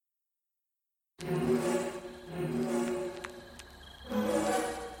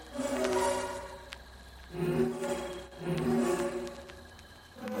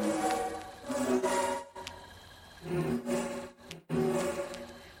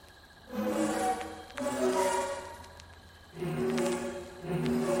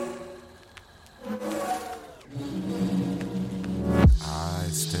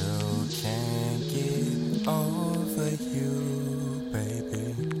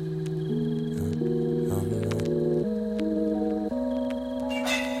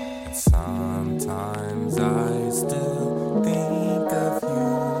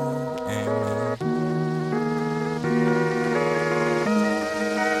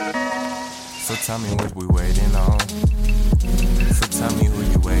So tell me what we waiting on. So tell me who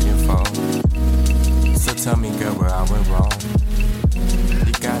you waiting for. So tell me, girl, where I went wrong.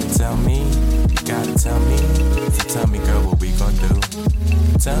 You gotta tell me, you gotta tell me. So tell me, girl, what we gon' do.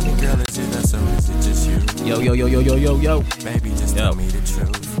 Tell me, girl, is it us or is it just you? Yo. Baby, just tell me the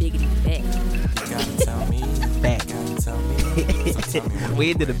truth. Biggity back. You gotta tell me, Back. you gotta tell me. So tell me what We you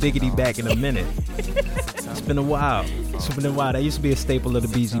ain't did a waiting biggity on. back in a minute. It's been a while. That used to be a staple of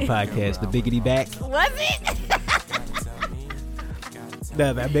the BZ podcast, the biggity back. Was it?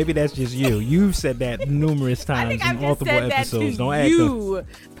 Nah, maybe that's just you. You've said that numerous I times think I've in just multiple said that episodes. to Don't act you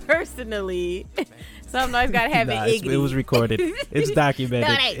personally. Sometimes gotta have Nah, it it was recorded. It's documented.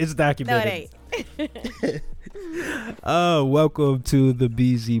 No, it ain't. It's No, documented. it ain't. Welcome to the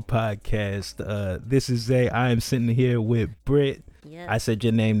BZ podcast. This is Zay. I am sitting here with Britt. Yep. I said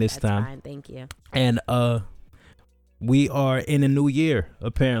your name this That's time. fine, thank you. And we are in a new year,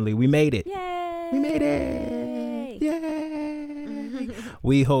 apparently. We made it. Yay! We made it. Yay.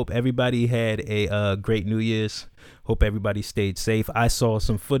 We hope everybody had a great New Year's. Hope everybody stayed safe. I saw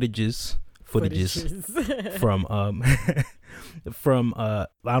some footages from from I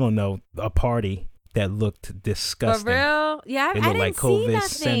don't know, a party that looked disgusting. For real? Yeah, It I looked didn't like see COVID nothing.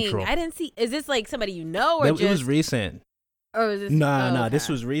 Central. I didn't see. Is this like somebody you know, or It just? was recent. Or was this? Nah, okay. this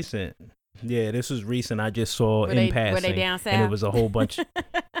was recent. Yeah, this was recent. I just saw Were in they passing. down south? And it was a whole bunch.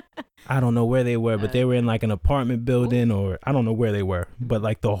 I don't know where they were, but they were in like an apartment building, or I don't know where they were, but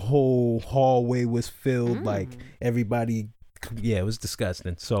like the whole hallway was filled, like everybody. Yeah, it was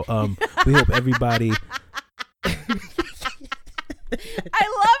disgusting. So we hope everybody. I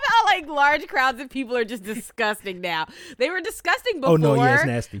love how like large crowds of people are just disgusting now. They were disgusting before. Oh no, yeah, it's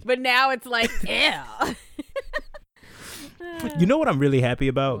nasty. But now it's like, ew. You know what I'm really happy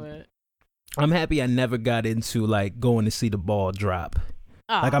about? What? I'm happy I never got into like going to see the ball drop.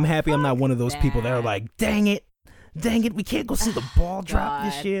 Oh, Like I'm happy I'm not fuck one of those people that are that. like, dang it, we can't go see the ball drop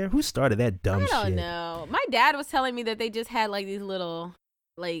this God. year. Who started that dumb I shit? don't know. My dad was telling me that they just had like these little,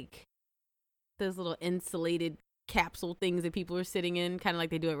 like, those little insulated capsule things that people are sitting in, kind of like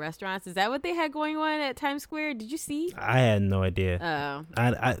they do at restaurants. Is that what they had going on at Times Square? Did you see? I had no idea. Oh,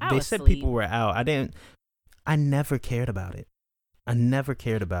 I I they was said asleep. people were out. I never cared about it. I never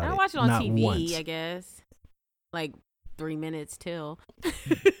cared about I it. don't watch it on Not TV. once. I guess like 3 minutes till.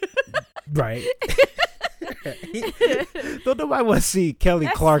 Right. Don't nobody want to see Kelly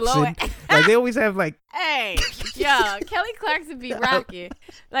That's Clarkson. slow. Like they always have like. Hey, yo, Kelly Clarkson be rocking.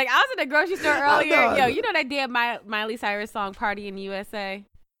 Like I was in the grocery store earlier. know. Yo, you know that damn Miley Cyrus song "Party in the USA."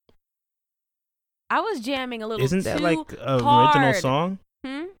 I was jamming a little. Isn't that too like a hard. original song?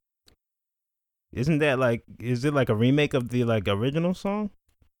 Hmm? Isn't that like? Is it like a remake of the like original song?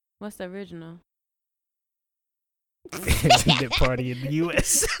 What's the original? Isn't it Party in the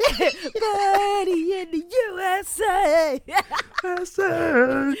USA? Party in the USA.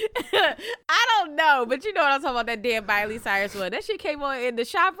 I don't know, but you know what I'm talking about. That damn Miley Cyrus one. That shit came on in the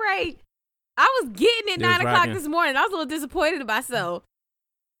shop, right? I was getting it It was 9 o'clock rocking. this morning. I was a little disappointed in myself.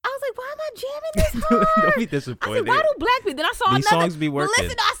 I was like, why am I jamming this hard? Don't be I disappointed. said, why do black people? Then I saw These another. songs be working. But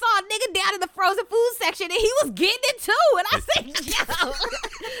listen, I saw a nigga down in the frozen food section, and he was getting it too. And I said, yo,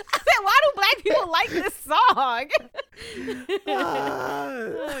 I said, why do black people like this song?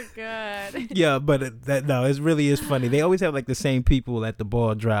 Oh God. Yeah, but it really is funny. They always have like the same people at the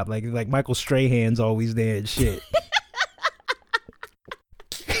ball drop. Like Michael Strahan's always there and shit.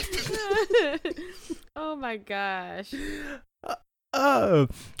 Oh my gosh. All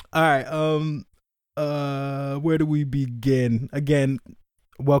right. Where do we begin? Again,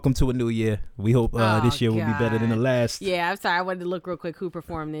 welcome to a new year. We hope this year will be better than the God. last. Yeah, I'm sorry. I wanted to look real quick who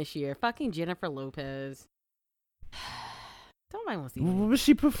performed this year. Fucking Jennifer Lopez. Somebody wants to see What that. was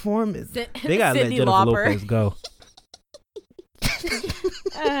she performing? Sy- They gotta let Cyndi Jennifer Lauper. Lopez go.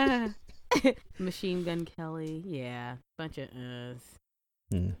 Machine Gun Kelly. Yeah. Bunch of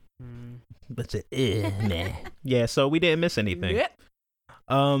Mm. Mm. But man. Yeah, so we didn't miss anything. Yep.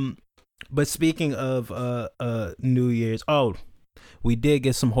 But speaking of New Year's, we did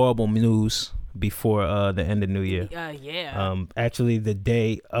get some horrible news before the end of New Year. Yeah. Actually the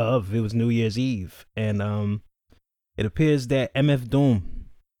day of, it was New Year's Eve, and it appears that MF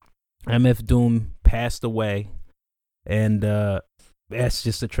Doom passed away, and that's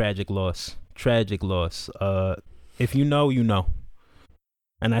just a tragic loss. If you know, you know.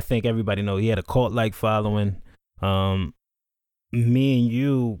 And I think everybody know he had a cult-like following. Me and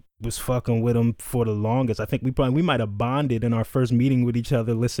you was fucking with him for the longest. I think we might have bonded in our first meeting with each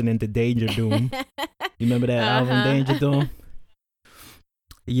other listening to Danger Doom. You remember that album, Danger Doom?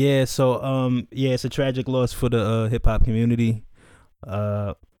 Yeah, so it's a tragic loss for the hip hop community.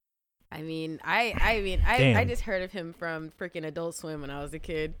 I mean, I just heard of him from freaking Adult Swim when I was a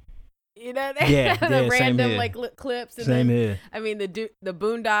kid. You know, the random like clips. And same here. I mean, the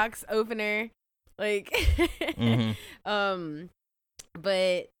Boondocks opener, like,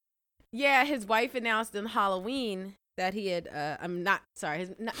 but yeah, his wife announced on Halloween that he had.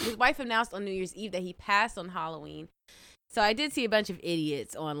 His wife announced on New Year's Eve that he passed on Halloween. So I did see a bunch of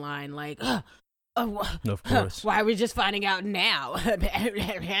idiots online, like, of course, why are we just finding out now?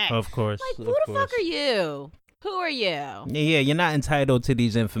 Of course, like, who the fuck are you? Who are you? Yeah, you're not entitled to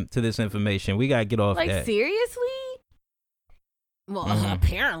this information. We gotta get off that. Like, seriously? Well,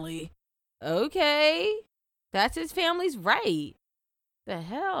 apparently. Okay. That's his family's right. The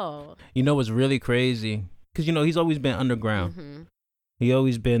hell? You know what's really crazy? Because, you know, he's always been underground. He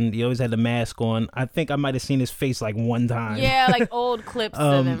always had the mask on. I think I might have seen his face like one time. Yeah, like old clips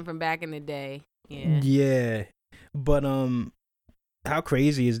of him from back in the day. Yeah. Yeah. But, how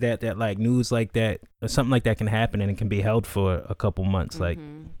crazy is that like news like that or something like that can happen and it can be held for a couple months? Like,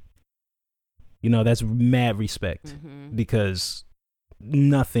 you know, that's mad respect because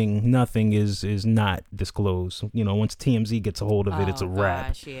nothing is not disclosed. You know, once TMZ gets a hold of it, it's a wrap.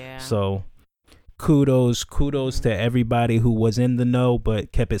 Gosh, yeah. So kudos to everybody who was in the know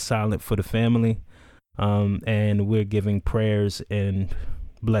but kept it silent for the family. And we're giving prayers and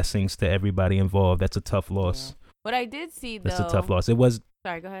blessings to everybody involved. That's a tough loss. Yeah. What I did see, though... That's a tough loss. It was...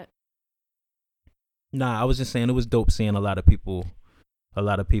 Sorry, go ahead. Nah, I was just saying it was dope seeing a lot of people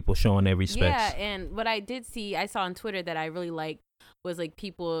showing their respects. Yeah, and what I did see, I saw on Twitter that I really liked was, like,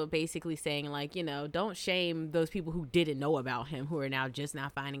 people basically saying, like, you know, don't shame those people who didn't know about him, who are now just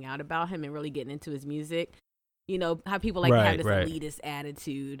now finding out about him and really getting into his music. You know, how people like to have this elitist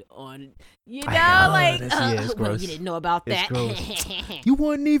attitude on, you know, like, well, you didn't know about that. You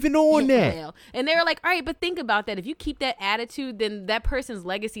weren't even on that. And they were like, all right, but think about that. If you keep that attitude, then that person's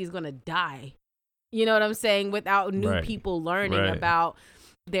legacy is going to die. You know what I'm saying? Without new people learning about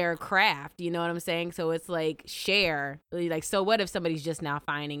their craft. You know what I'm saying? So it's like, share. Like, so what if somebody's just now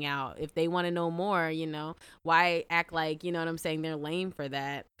finding out? If they want to know more, you know, why act like, you know what I'm saying, they're lame for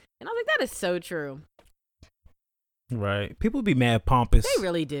that? And I was like, that is so true. Right. People be mad pompous. They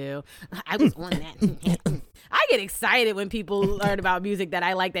really do. I was on that. I get excited when people learn about music that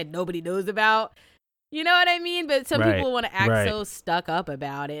I like that nobody knows about. You know what I mean? But some people want to act so stuck up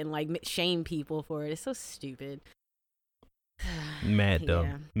about it and like shame people for it. It's so stupid. Mad though.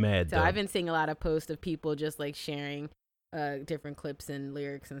 So I've been seeing a lot of posts of people just like sharing different clips and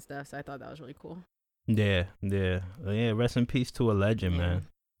lyrics and stuff. So I thought that was really cool. Yeah. Rest in peace to a legend, man.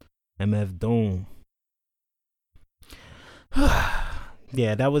 MF Doom.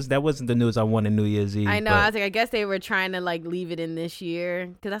 Yeah, that wasn't the news I wanted New Year's Eve. I know. I was like, I guess they were trying to like leave it in this year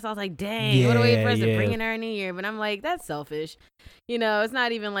because I was like, dang, what a way for us to bring in our New Year. But I'm like, that's selfish. You know, it's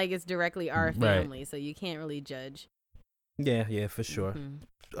not even like it's directly our family, so you can't really judge. Yeah, for sure.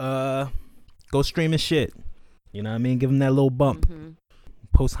 Go stream his shit. You know what I mean? Give him that little bump,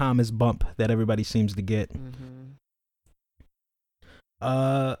 posthumous bump that everybody seems to get.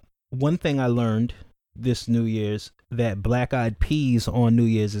 One thing I learned this New Year's, that Black Eyed Peas on New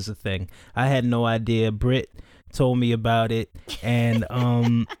Year's is a thing. I had no idea. Britt told me about it, and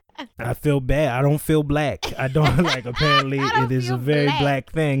I feel bad. I don't feel black. I don't like. Apparently, it is a very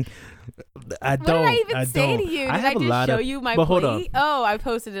black thing. I don't. What did I even say to you? Did I just show you my plate? Oh, I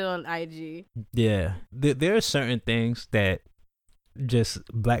posted it on IG. Yeah, there are certain things that just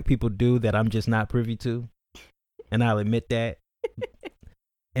black people do that I'm just not privy to, and I'll admit that.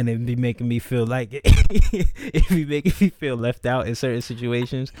 And it be making me feel like it be making me feel left out in certain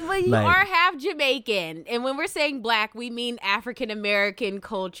situations. Well, you are half Jamaican, and when we're saying black, we mean African American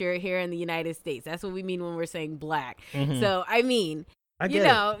culture here in the United States. That's what we mean when we're saying black. So I mean,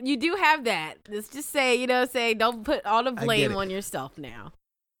 you do have that. Let's just say, don't put all the blame on yourself now.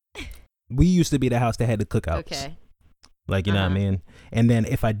 We used to be the house that had the cookouts. Okay. Like, you know what I mean? And then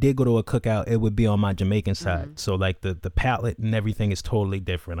if I did go to a cookout, it would be on my Jamaican side. So like the palate and everything is totally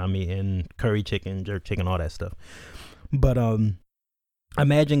different. I'm eating curry chicken, jerk chicken, all that stuff. But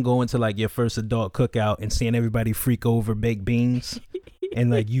imagine going to like your first adult cookout and seeing everybody freak over baked beans and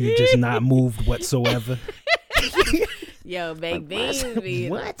like you just not moved whatsoever. Yo, baked beans be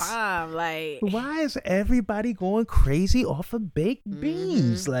the bomb. Like, why is everybody going crazy off of baked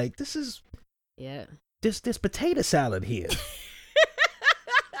beans? Like, this is this potato salad here.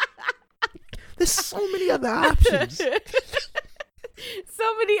 There's so many other options.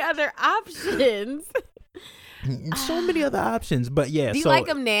 So many other options. But yeah. Do you like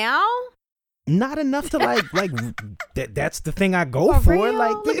them now? Not enough to like. That's the thing I go for. Real?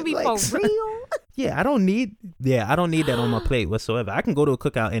 Like, look at me for real. Yeah, I don't need that on my plate whatsoever. I can go to a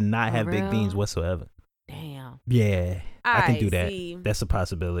cookout and not have baked beans whatsoever. Damn. Yeah, I can do that. See. That's a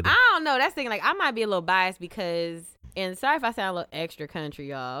possibility. I don't know. That's thinking like I might be a little biased because, and sorry if I sound a little extra country,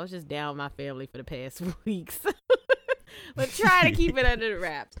 y'all. I was just down with my family for the past weeks, but try to keep it under the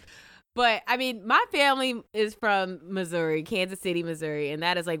wraps. But I mean, my family is from Missouri, Kansas City, Missouri, and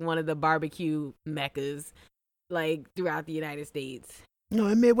that is like one of the barbecue meccas, like throughout the United States. No,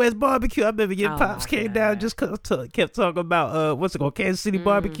 in Midwest barbecue, I remember your pops came down just kept talking about what's it called, Kansas City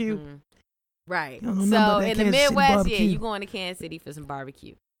barbecue. Right. So in the Midwest, yeah, you going to Kansas City for some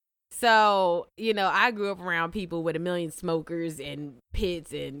barbecue. So, you know, I grew up around people with a million smokers and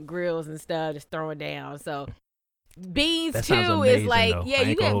pits and grills and stuff just throwing down. So beans that too amazing, is like, though. yeah,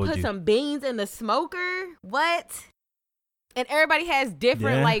 you can put some beans in the smoker. What? And everybody has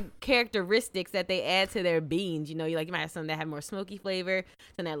different like characteristics that they add to their beans. You know, you might have some that have more smoky flavor,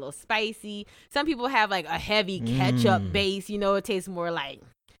 some that a little spicy. Some people have like a heavy ketchup base. You know, it tastes more like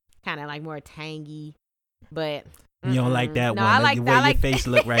kind of like more tangy. But you don't like that no, one. I like the way your face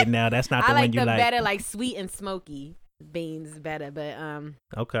look right now. That's not the one you like. I like the better like sweet and smoky beans better. But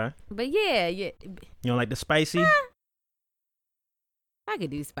okay. But yeah. You don't like the spicy? I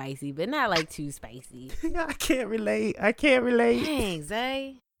could do spicy, but not like too spicy. I can't relate. Dang,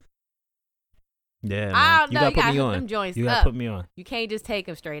 Zay. Yeah, man. You gotta put me on. Them joints you gotta up. put me on. You can't just take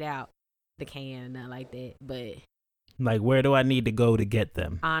them straight out the can, nothing like that. But like, where do I need to go to get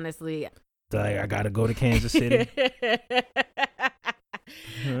them? Honestly, like I gotta go to Kansas City.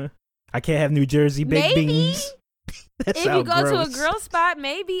 I can't have New Jersey baked beans. If you go to a grill spot,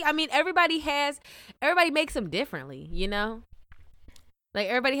 maybe. I mean, everybody makes them differently, you know. Like,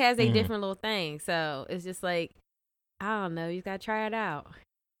 everybody has a different little thing. So, it's just like, I don't know. You got to try it out.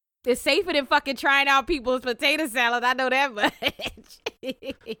 It's safer than fucking trying out people's potato salad. I know that much.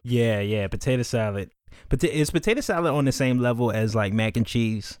 Yeah. Potato salad. Is potato salad on the same level as, like, mac and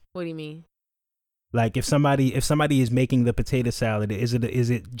cheese? What do you mean? Like, if somebody is making the potato salad, is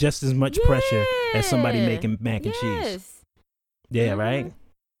it just as much pressure as somebody making mac and cheese? Yeah, right?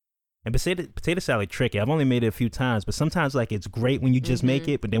 And potato salad tricky. I've only made it a few times, but sometimes like it's great when you just make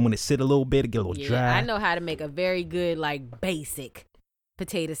it, but then when it sit a little bit, it get a little dry. I know how to make a very good like basic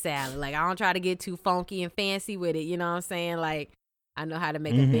potato salad. Like I don't try to get too funky and fancy with it. You know what I'm saying? Like I know how to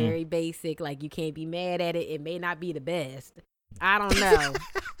make a very basic. Like you can't be mad at it. It may not be the best. I don't know,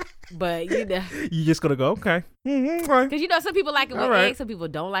 but you know, you just gonna go okay. Because you know some people like it with eggs, some people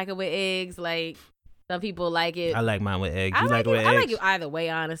don't like it with eggs. Like. Some people like it. I like mine with eggs. I like it with eggs? I like it either way,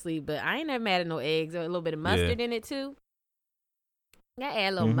 honestly. But I ain't never mad at no eggs or a little bit of mustard in it too. Yeah,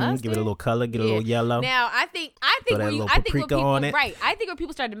 add a little mustard. Give it a little color. Get a little yellow. Now I think where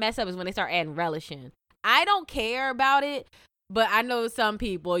people start to mess up is when they start adding relish in. I don't care about it, but I know some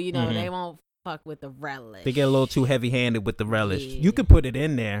people, you know, they won't fuck with the relish. They get a little too heavy-handed with the relish. Yeah. You could put it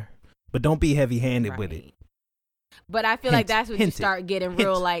in there, but don't be heavy-handed with it. But I feel like that's when you start getting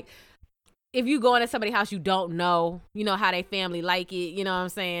real like. If you go into somebody's house you don't know, you know how they family like it, you know what I'm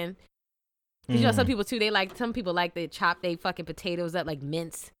saying? You know, some people too, some people like to chop they fucking potatoes up like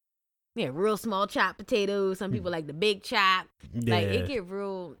mince. Yeah, real small chopped potatoes. Some people like the big chop. Yeah. Like it get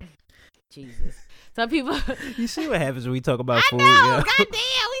real Jesus. Some people You see what happens when we talk about food? I know, goddamn,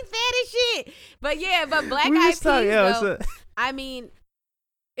 we fat as shit. But yeah, but black eyed peas though, I mean,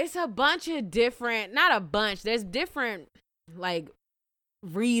 it's a bunch of different, not a bunch, there's different like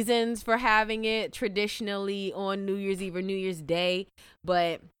reasons for having it traditionally on New Year's Eve or New Year's Day,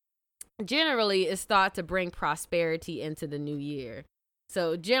 but generally it's thought to bring prosperity into the new year.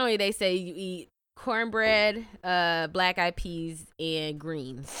 So generally they say you eat cornbread, black eyed peas, and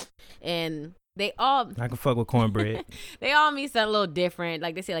greens, and they all I can fuck with cornbread. They all mean something a little different.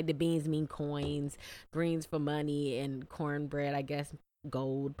 Like they say, like the beans mean coins, greens for money, and cornbread, I guess,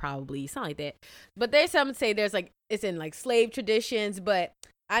 gold, probably something like that. But there's some say there's like it's in like slave traditions, but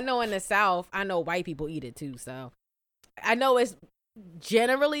I know in the South, I know white people eat it too, so I know it's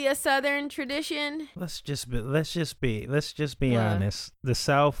generally a Southern tradition. Let's just be honest. The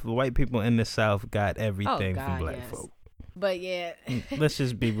South, the white people in the South got everything from black folk. But yeah, let's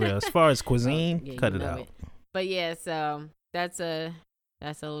just be real. As far as cuisine, cut it out. But yeah, so that's a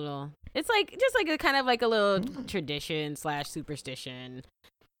little. It's like just like a kind of like a little tradition / superstition.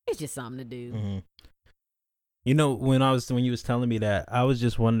 It's just something to do. Mm-hmm. You know, when you was telling me that, I was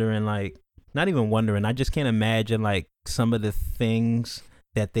just wondering, like, not even wondering. I just can't imagine like some of the things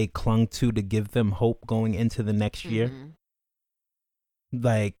that they clung to give them hope going into the next year.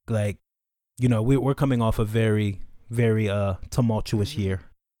 Like you know, we're coming off a very, very tumultuous year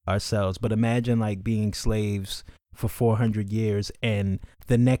ourselves. But imagine like being slaves for 400 years and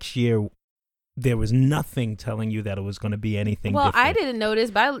the next year there was nothing telling you that it was going to be anything different. I didn't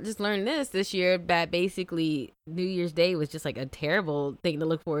notice, but I just learned this year, that basically New Year's Day was just like a terrible thing to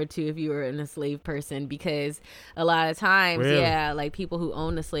look forward to if you were an enslaved person, because a lot of times, Really? yeah, like people who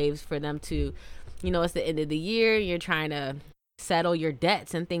own the slaves, for them to, it's the end of the year, you're trying to settle your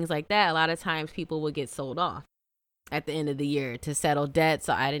debts and things like that. A lot of times people would get sold off at the end of the year to settle debts.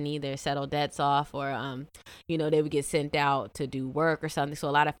 So I didn't either settle debts off, or they would get sent out to do work or something. So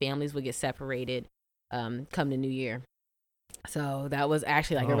a lot of families would get separated come the new year. So that was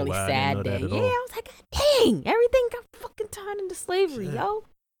actually like a really sad day. Yeah, I was like, dang, everything got fucking turned into slavery, yo.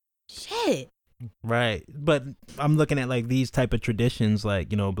 Shit. Right. But I'm looking at like these type of traditions, like,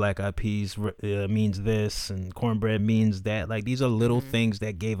 Black Eyed Peas means this and cornbread means that. Like, these are little things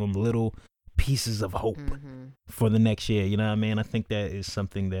that gave them little pieces of hope for the next year. You know what I mean? I think that is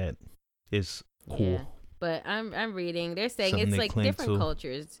something that is cool. Yeah. But I'm reading, they're saying Something it's they like cling different to.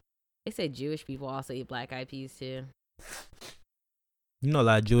 cultures. They say Jewish people also eat Black Eyed Peas too. A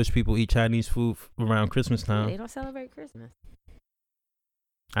lot of Jewish people eat Chinese food around Christmas time. They don't celebrate Christmas.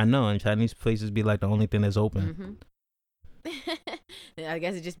 I know, and Chinese places be like the only thing that's open. I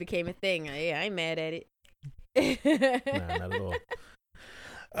guess it just became a thing. Yeah, I ain't mad at it. Nah, not at all.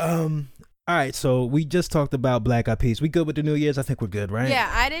 All right, so we just talked about Black Eyed Peas. We good with the New Year's? I think we're good, right?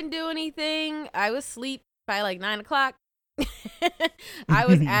 Yeah, I didn't do anything. I was asleep by like 9 o'clock. I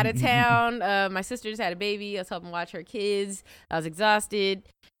was out of town. My sister just had a baby. I was helping watch her kids. I was exhausted.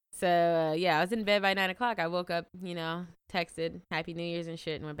 So, I was in bed by 9 o'clock. I woke up, texted Happy New Year's and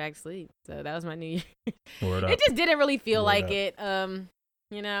shit and went back to sleep. So that was my New Year. Word up. It just didn't really feel Word like up. it.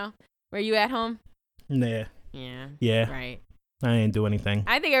 Were you at home? Nah. Yeah. Right. I didn't do anything.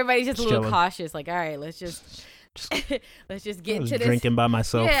 I think everybody's just a little chilling. cautious. Like, all right, let's just let's just get I was into this. drinking by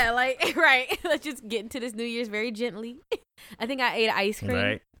myself. Yeah, like, right. Let's just get into this New Year's very gently. I think I ate ice cream.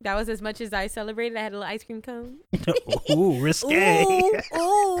 Right. That was as much as I celebrated. I had a little ice cream cone. Ooh, risque.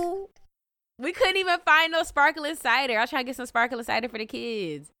 Ooh. We couldn't even find no sparkling cider. I was trying to get some sparkling cider for the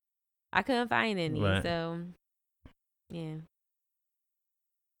kids. I couldn't find any. Right. So, yeah.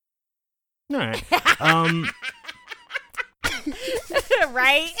 All right.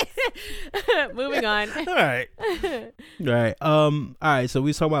 Right? Moving on. All right. All right. So we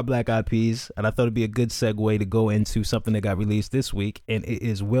was talking about Black Eyed Peas, and I thought it'd be a good segue to go into something that got released this week, and it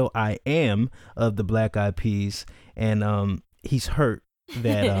is will.i.am of the Black Eyed Peas, and he's hurt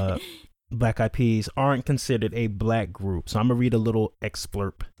that Black Eyed Peas aren't considered a black group. So I'm gonna read a little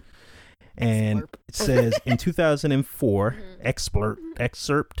excerpt, and it says in 2004, excerpt.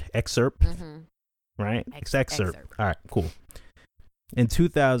 Right? Excerpt. All right, cool. In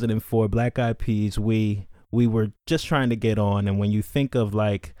 2004, Black Eyed Peas, we were just trying to get on, and when you think of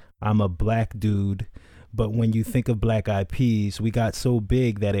like, I'm a black dude, but when you think of Black Eyed Peas, we got so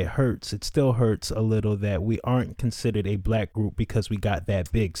big that it hurts. It still hurts a little that we aren't considered a black group because we got that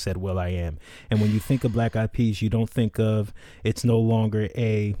big, said will.i.am. And when you think of Black Eyed Peas, you don't think of, it's no longer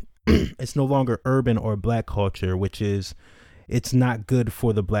it's no longer urban or black culture, which is, it's not good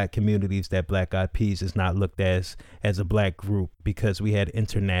for the black communities that Black Eyed Peas is not looked as a black group because we had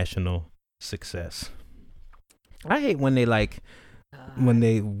international success. I hate when they like when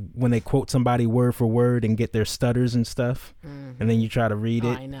they quote somebody word for word and get their stutters and stuff, and then you try to read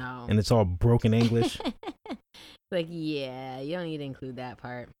it, I know, and it's all broken English. Like, yeah, you don't need to include that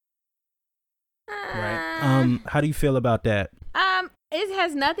part. Right. How do you feel about that? It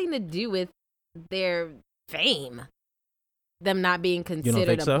has nothing to do with their fame. Them not being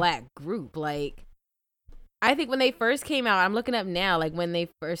considered a black group. Like, I think when they first came out, I'm looking up now, like when they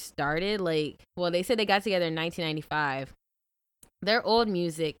first started, like, well, they said they got together in 1995. Their old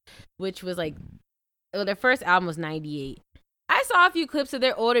music, which was like, well, their first album was 98. I saw a few clips of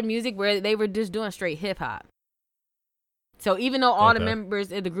their older music where they were just doing straight hip hop. So even though all the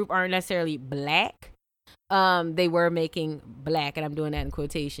members of the group aren't necessarily black, they were making black, and I'm doing that in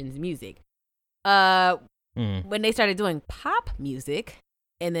quotations, music. When they started doing pop music,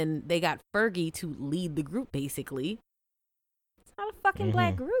 and then they got Fergie to lead the group, basically, it's not a fucking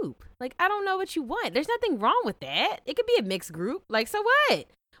black group. Like, I don't know what you want. There's nothing wrong with that. It could be a mixed group. Like, so what?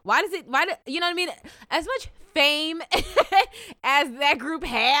 You know what I mean? As much fame as that group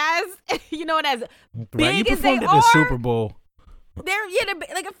has, and as big as they are, the Super Bowl. They're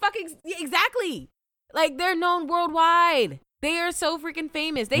like a fucking, exactly. Like, they're known worldwide. They are so freaking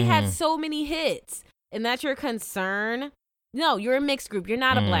famous. They had so many hits. And that's your concern? No, you're a mixed group. You're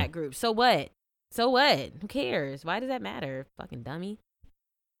not a black group. So what? Who cares? Why does that matter? Fucking dummy.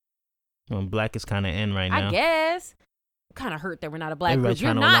 Well, black is kind of in right now. I guess. Kind of hurt that we're not a black Everybody group.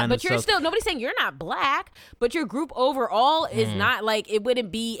 You're not, but you're still, nobody's saying you're not black, but your group overall is not like, it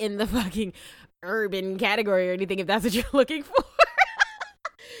wouldn't be in the fucking urban category or anything if that's what you're looking for.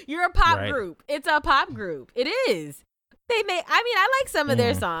 You're a pop group. It's a pop group. It is. I like some of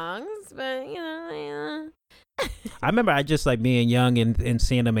their songs, but I remember I just like being young and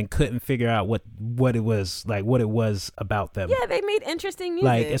seeing them and couldn't figure out what it was like, what it was about them. Yeah, they made interesting music.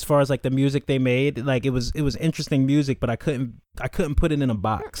 Like as far as like the music they made, like it was interesting music, but I couldn't put it in a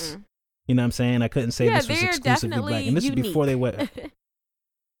box. Mm-mm. You know what I'm saying? I couldn't say this was exclusively black. And this is before they went.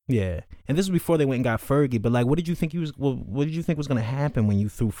 Yeah, and this was before they went and got Fergie. But like, what did you think was going to happen when you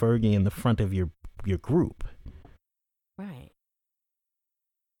threw Fergie in the front of your group? Right.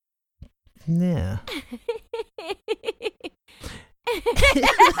 Yeah.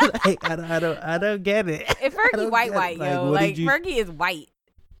 Like, I don't get it. If Fergie white, yo. Like Fergie is white.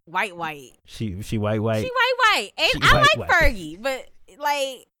 She white. She white. And I like Fergie, but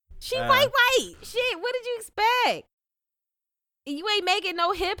like she white. Shit, what did you expect? You ain't making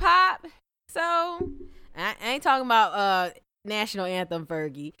no hip hop, so I ain't talking about national anthem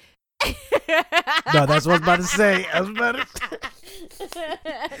Fergie. No, that's what I was about to say.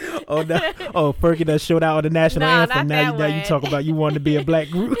 Oh no! Oh, Fergie that showed out on the national anthem. Now you talk about you wanted to be a black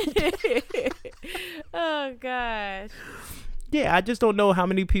group. Oh gosh. Yeah, I just don't know how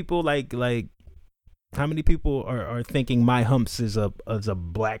many people like how many people are thinking My Humps is a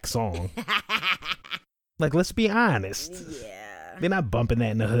black song. Like, let's be honest. Yeah. They're not bumping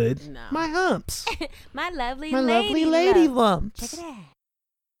that in the hood. No. My humps. My lovely lady lumps. Check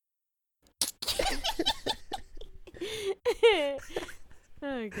it out.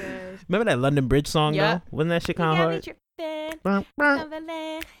 Oh gosh. Remember that London Bridge song though? Wasn't that shit kind of hard?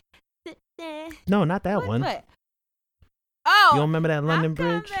 No, not that one. What? Oh, you don't remember that London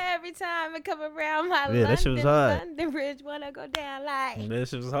Bridge? Every time I come around my that shit was hard. London Bridge wanna go down like. That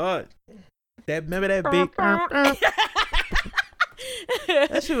shit was hard. Remember that beat?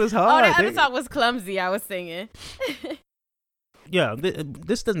 That shit was hard. Oh, that other song was clumsy. I was singing. Yeah,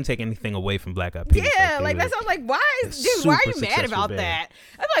 this doesn't take anything away from Black Eyed Peas. Yeah, like that sounds like, why are you mad about that?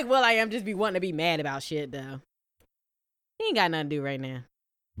 I'm like, well, I am just be wanting to be mad about shit though. He ain't got nothing to do right now.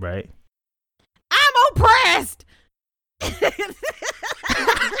 Right. I'm oppressed.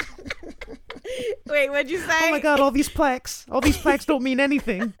 Wait, what'd you say? Oh my God, all these plaques don't mean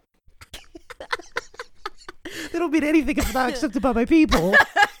anything. They don't mean anything if it's not accepted by my people.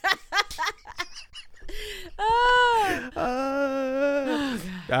 All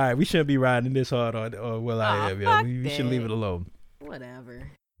right, we shouldn't be riding this hard on Will I Am. Yeah, we should leave it alone. Whatever.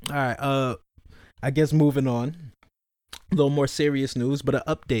 All right, I guess moving on. A little more serious news, but an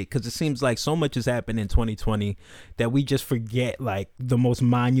update, because it seems like so much has happened in 2020 that we just forget like the most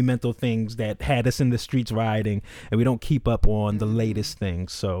monumental things that had us in the streets rioting, and we don't keep up on the latest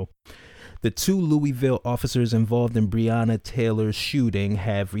things. So the 2 Louisville officers involved in Breonna Taylor's shooting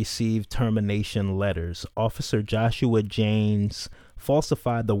have received termination letters. Officer Joshua James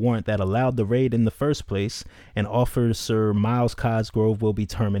falsified the warrant that allowed the raid in the first place, and Officer Miles Cosgrove will be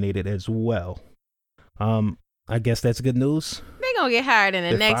terminated as well. I guess that's good news. They gonna get hired in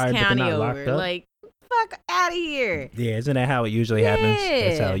the next county over. Like, fuck out of here. Yeah, isn't that how it usually happens?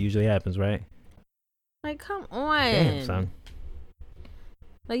 That's how it usually happens, right? Like, come on. Damn, son.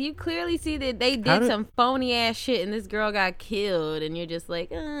 Like, you clearly see that they did some phony ass shit and this girl got killed, and you're just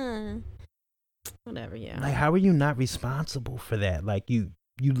like, whatever, yeah. Like, how are you not responsible for that? Like, you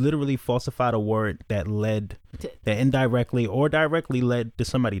literally falsified a warrant that that indirectly or directly led to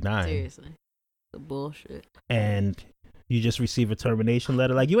somebody dying. Seriously. The bullshit. And you just receive a termination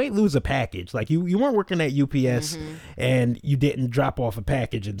letter. Like, you ain't lose a package. Like, you weren't working at UPS and you didn't drop off a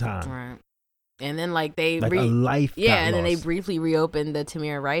package in time. Right. And then like a life. Yeah, and then they briefly reopened the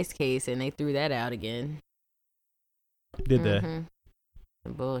Tamir Rice case and they threw that out again. Did they? Some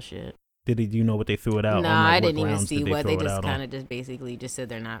bullshit. Do you know what they threw it out? No, on? Like, I didn't even see what they just kind of just basically just said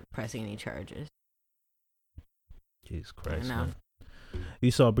they're not pressing any charges. Jesus Christ. Man.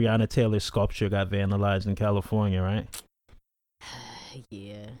 You saw Breonna Taylor's sculpture got vandalized in California, right?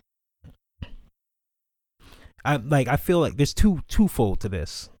 Yeah. I feel like there's twofold to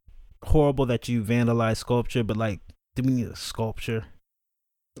this. Horrible that you vandalize sculpture, but like, to me, a sculpture.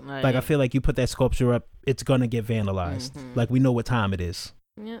 Like, I feel like you put that sculpture up, it's gonna get vandalized. Like, we know what time it is.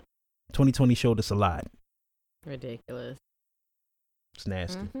 Yep. 2020 showed us a lot. Ridiculous. It's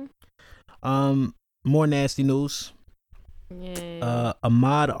nasty. More nasty news. Yeah.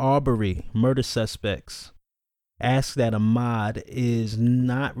 Ahmaud Arbery, murder suspects, asked that Ahmaud is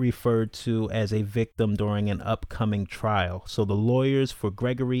not referred to as a victim during an upcoming trial. So the lawyers for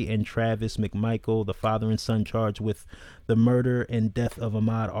Gregory and Travis McMichael, the father and son charged with the murder and death of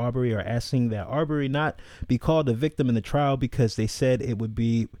Ahmaud Arbery, are asking that Arbery not be called a victim in the trial because they said it would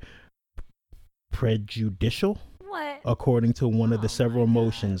be prejudicial, What? according to one of the Oh several my God.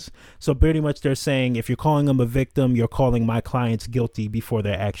 motions. So pretty much they're saying if you're calling them a victim, you're calling my clients guilty before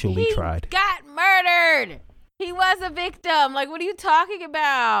they're actually He tried. got murdered. He was a victim. Like, what are you talking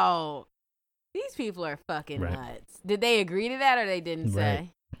about? These people are fucking Right. nuts. Did they agree to that or they didn't say?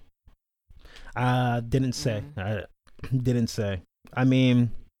 Didn't say. I didn't say. I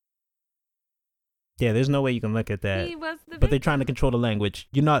mean, yeah, there's no way you can look at that. He was the But they're victim. trying to control the language.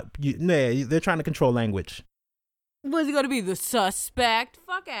 They're trying to control language. Was he going to be the suspect?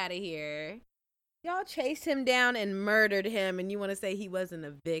 Fuck out of here. Y'all chased him down and murdered him, and you want to say he wasn't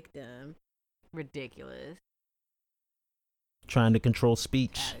a victim? Ridiculous. Trying to control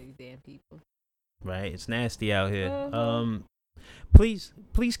speech. Out of these damn people. Right? It's nasty out here. Mhm. Please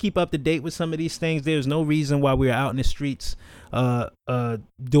keep up to date with some of these things. There's no reason why we're out in the streets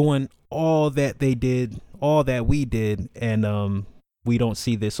doing all that they did, all that we did, and we don't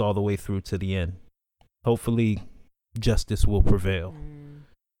see this all the way through to the end. Hopefully justice will prevail.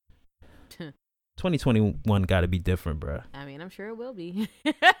 2021 got to be different, bruh. I mean, I'm sure it will be.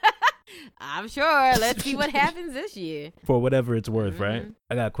 I'm sure. Let's see what happens this year. For whatever it's worth, right? Mhm.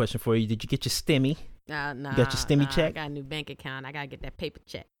 I got a question for you. Did you get your stimmy? Nah, got your stimmy check? I got a new bank account. I got to get that paper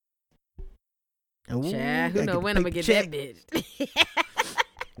check. Ooh, Child, who gotta know the when I'm going to paper get check. that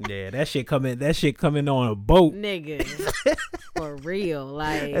bitch. Yeah, that shit coming on a boat. Nigga. For real.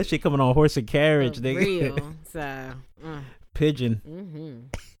 Like, That shit coming on horse and carriage, for nigga. real. So, Pigeon. mm-hmm.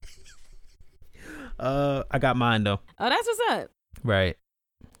 I got mine though. Oh, that's what's up. Right.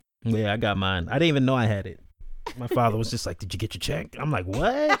 Yeah, I got mine. I didn't even know I had it. My father was just like, "Did you get your check?" I'm like,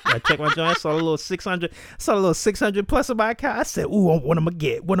 "What?" I checked my joint. I saw a little 600. Saw a little 600 plus in my account. I said, "Ooh, what am I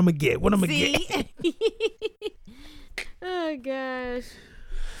get? What am I get? What am I get?" See? Oh, gosh.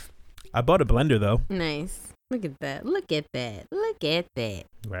 I bought a blender though. Nice. Look at that. Look at that. Look at that.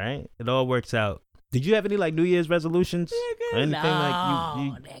 Right. It all works out. Did you have any like New Year's resolutions? Or anything like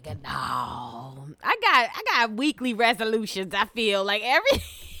you? Nigga, no. I got weekly resolutions. I feel like every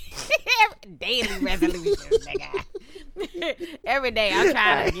daily resolutions, nigga. Every day I'm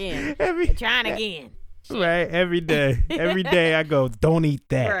trying again. Trying again. Right. Every day. Every day I go, don't eat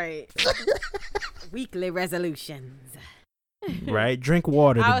that. Right. Weekly resolutions. Right. Drink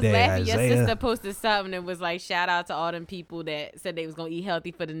water I was today, laughing. Your Isaiah. sister posted something that was like, shout out to all them people that said they was gonna eat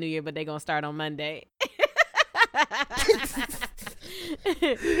healthy for the new year, but they gonna start on Monday.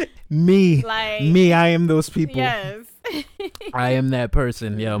 Me. Like, Me. I am those people. yes. I am that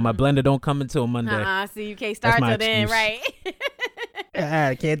person. Yo, my blender don't come until Monday. See, you can't start my till then, excuse. right?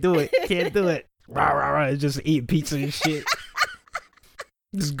 I can't do it. Can't do it. Rah, rah, rah. Just eat pizza and shit.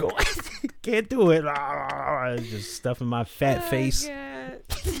 Just go. Can't do it. Rah, rah, rah. Just stuffing my fat face.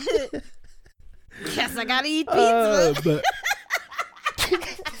 God. Yes, I gotta eat pizza. But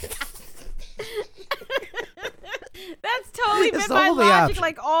That's totally It's been the my only logic option.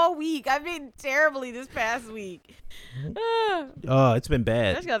 like all week. I've been terribly this past week. oh, it's been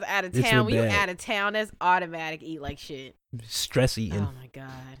bad. That's because out of It's town. been When you bad. out of town, that's automatic eat like shit. Stress eating. Oh my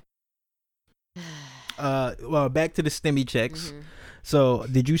god. Well, back to the stimmy checks. Mhm. So,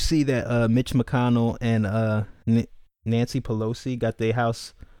 did you see that Mitch McConnell and Nancy Pelosi got their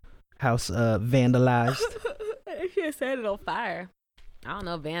house vandalized? She set it on fire. I don't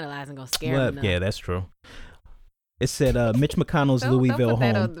know if vandalizing gonna scare Well, them enough. yeah, that's true. It said Mitch McConnell's Don't Louisville put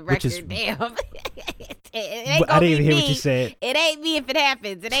that on home, the which is. record. Damn. It ain't I gonna didn't be even hear me. what you said. It ain't me if it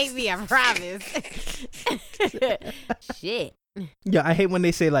happens. It ain't me, I promise. Shit. Yeah, I hate when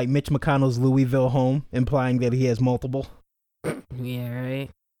they say like Mitch McConnell's Louisville home, implying that he has multiple. Yeah, right.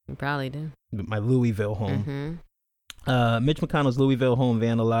 You probably do. My Louisville home. Mm-hmm. Mitch McConnell's Louisville home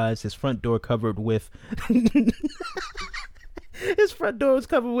vandalized. His front door covered with. His front door was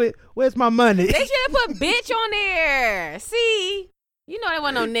covered with. Where's my money? They should have put bitch on there. See? You know there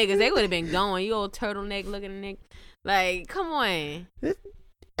wasn't no niggas. They would have been going. You old turtleneck looking nigga. Like, come on.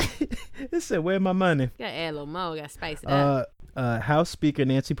 It said, "Where's my money?" You gotta add a little more. Gotta spice it up. House Speaker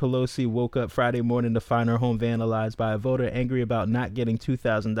Nancy Pelosi woke up Friday morning to find her home vandalized by a voter angry about not getting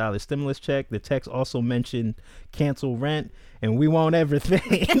 $2,000 stimulus check. The text also mentioned cancel rent and we want everything.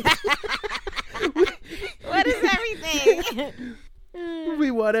 What is everything?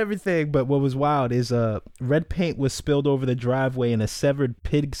 We want everything. But what was wild is red paint was spilled over the driveway and a severed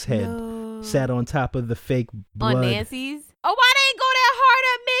pig's head No. sat on top of the fake blood. On Nancy's? Oh, why they ain't go that hard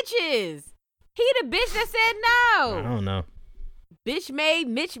at Mitch's? He the bitch that said I no. don't know. Bitch made,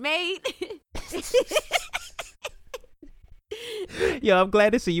 Mitch made. Yo, I'm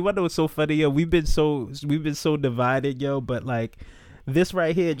glad to see you. I know it's so funny, yo. We've been so divided, yo. But like, This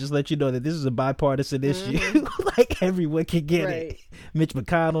right here just let you know that this is a bipartisan issue. Like everyone can get it. Mitch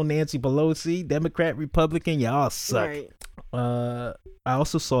McConnell, Nancy Pelosi, Democrat, Republican, y'all suck. Right. I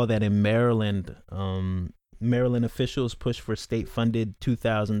also saw that in Maryland, Maryland officials push for state-funded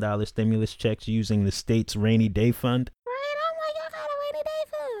 $2,000 stimulus checks using the state's rainy day fund. Right. I'm like, y'all got a rainy day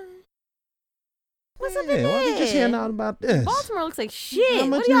fund. What's up Yeah, in why there? don't you just hear out about this? Baltimore looks like shit. How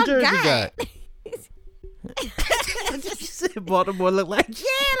much what do y'all New Jersey got? You said Baltimore look like shit.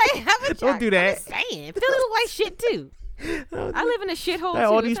 Yeah, like how much Don't do that. I'm just saying. Philly look like shit too. I live in a shithole Like,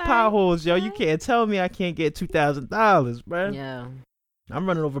 too. all these potholes, yo. You can't tell me I can't get $2,000, bro. Yeah. I'm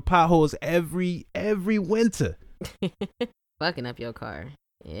running over potholes every winter. Fucking up your car.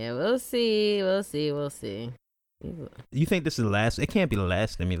 Yeah, we'll see. You think this is the last? It can't be the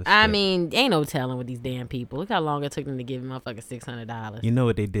last stimulus. I check. mean, ain't no telling with these damn people. Look how long it took them to give motherfuckers $600. You know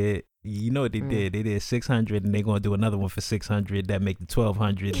what they did? You know what they did? They did 600, and they're gonna do another one for 600. That make the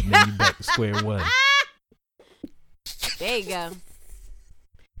 1,200, and then you back to square one. There you go.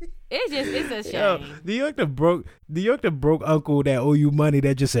 It's a shame. Yo, New York the broke uncle that owe you money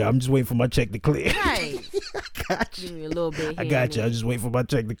that just said, "I'm just waiting for my check to clear." Right. I got Give you. me a little bit. I here got and you. I there. just wait for my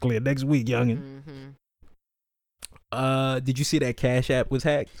check to clear next week, youngin. Did you see that Cash App was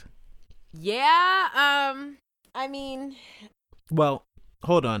hacked? Yeah. I mean, Well,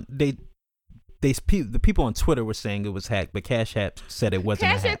 hold on. The people on Twitter were saying it was hacked, but Cash App said it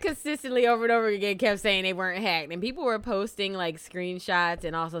wasn't Cash App hacked. consistently over and over again kept saying they weren't hacked, and people were posting like screenshots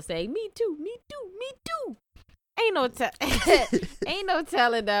and also saying, "Me too, me too, me too." Ain't no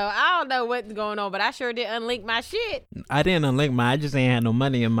telling though. I don't know what's going on, but I sure did unlink my shit. I didn't unlink mine. I just ain't had no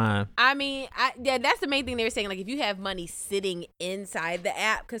money in mine. I mean, yeah, that's the main thing they were saying. Like, if you have money sitting inside the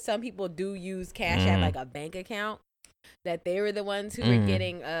app, because some people do use Cash App like a bank account, that they were the ones who were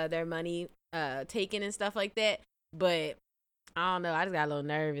getting their money taken and stuff like that. But I don't know. I just got a little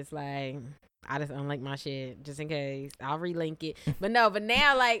nervous. Like, I just unlink my shit just in case. I'll relink it. But now,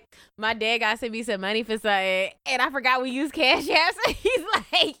 like, my dad got to send me some money for something, and I forgot we use Cash App. So he's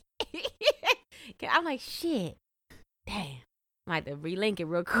like, I'm like, shit. Damn. I might have to relink it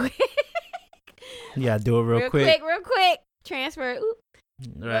real quick. Yeah, do it real quick. Real quick. Transfer. Oop.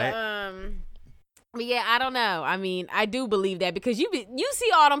 Right. But yeah, I don't know. I mean, I do believe that because you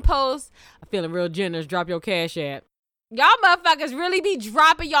see all them posts. I'm feeling real generous. Drop your Cash App. Y'all motherfuckers really be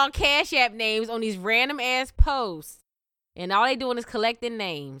dropping y'all Cash App names on these random ass posts. And all they doing is collecting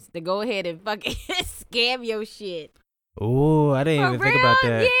names to go ahead and fucking scam your shit. Oh, I didn't even think about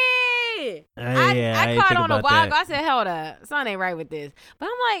that. Yeah. I I caught on a while ago. I said, hold up. Something ain't right with this. But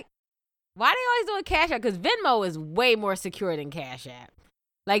I'm like, why they always doing Cash App? Because Venmo is way more secure than Cash App.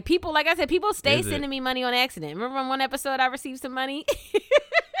 Like, people, like I said, people stay sending me money on accident. Remember on one episode I received some money?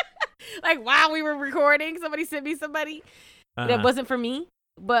 Like, while we were recording, somebody sent me some money that wasn't for me.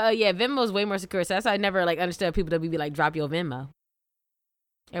 But yeah, Venmo is way more secure. So that's why I never like understood people that would be like, drop your Venmo.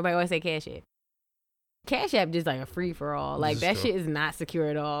 Everybody always say Cash App. Cash App just like a free for all. Like, that shit is not secure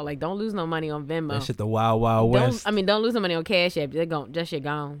at all. Like, don't lose no money on Venmo. That shit the Wild Wild West. Don't lose no money on Cash App. That shit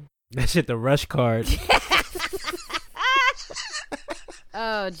gone. That shit the Rush card.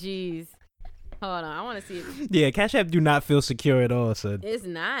 Oh, jeez. Hold on. I want to see it. Yeah, Cash App do not feel secure at all, son. It's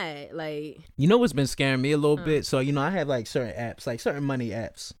not. Like, you know what's been scaring me a little bit? So, you know, I have like certain apps, like certain money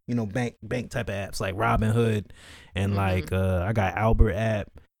apps, you know, bank type of apps like Robinhood and like I got Albert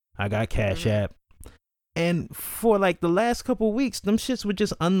app, I got Cash App. And for like the last couple of weeks, them shits would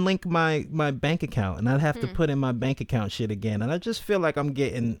just unlink my bank account and I'd have to put in my bank account shit again. And I just feel like I'm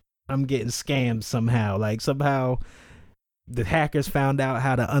getting scammed somehow. Like somehow the hackers found out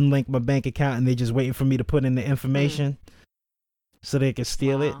how to unlink my bank account and they just waiting for me to put in the information so they can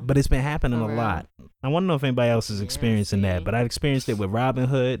steal it. But it's been happening a lot. I want to know if anybody else is experiencing that, but I've experienced it with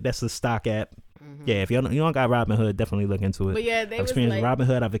Robinhood. That's the stock app. Yeah, if you don't got Robinhood, definitely look into it. But yeah, I've experienced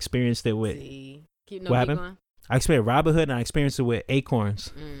Robinhood. I've experienced it with what happened? I experienced Robinhood and I experienced it with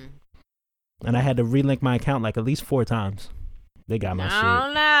Acorns. And I had to relink my account like at least 4 times. They got my shit.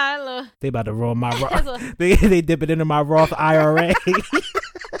 They about to roll my Roth. They dip it into my Roth IRA.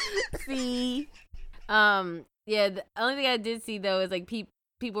 See, yeah. The only thing I did see though is like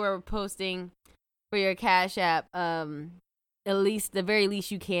people were posting for your Cash App. At least the very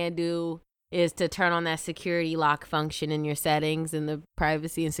least you can do is to turn on that security lock function in your settings, in the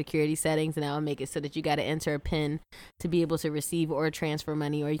privacy and security settings, and that will make it so that you got to enter a PIN to be able to receive or transfer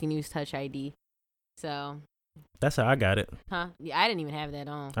money, or you can use Touch ID. So. That's how I got it. Huh? Yeah, I didn't even have that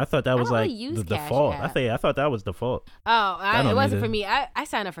on. I thought that was like really the default. I thought that was default. Oh, it wasn't for me. I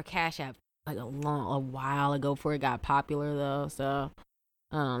signed up for Cash App like a while ago before it got popular though. So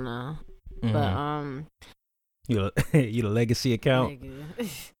I don't know. But You the legacy account.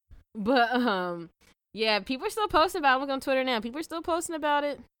 But yeah, people are still posting about it. Look on Twitter now. People are still posting about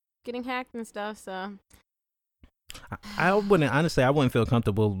it getting hacked and stuff. So I wouldn't feel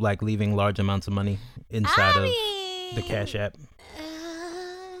comfortable like leaving large amounts of money inside of the Cash App.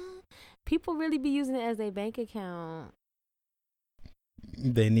 People really be using it as a bank account.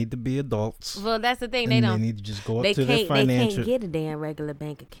 They need to be adults. Well, that's the thing. They need to just go up to their financial. They can't get a damn regular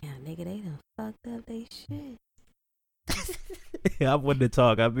bank account, nigga. They done fucked up they shit. I wouldn't have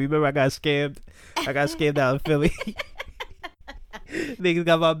talked. I remember I got scammed. I got scammed out in Philly. Niggas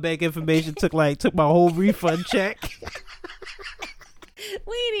got my bank information. Took my whole refund check.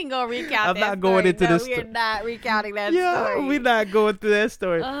 We didn't go recount. I'm not going into this. We're not recounting that story. We're not going through that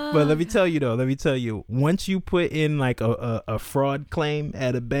story. But let me tell you though. Once you put in like a fraud claim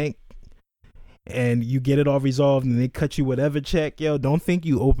at a bank, and you get it all resolved, and they cut you whatever check, yo, don't think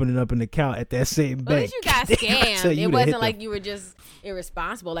you opening up an account at that same bank. At least you got scammed. It wasn't like you were just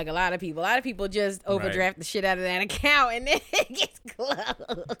irresponsible like a lot of people. A lot of people just overdraft the shit out of that account and then it gets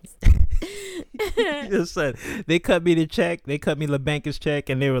closed. Listen, they cut me the check. They cut me the banker's check,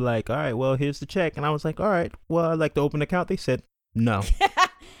 and they were like, all right, well, here's the check. And I was like, all right, well, I'd like to open an account. They said, no.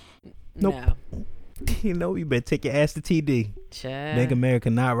 Nope. No. You know, you better take your ass to TD. Bank of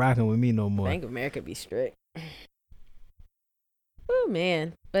America not rocking with me no more. Bank of America be strict. Oh,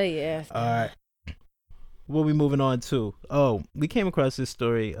 man. But yeah. All right. What we moving on to? Oh, we came across this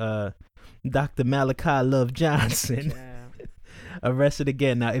story. Dr. Malachi Love Johnson arrested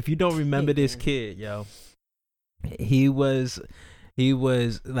again. Now, if you don't remember this kid, yo, he was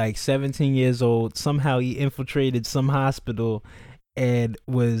like 17 years old. Somehow he infiltrated some hospital and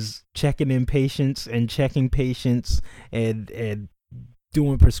was checking in patients and checking patients and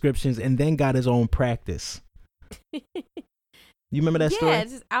doing prescriptions, and then got his own practice. You remember that story? Yeah,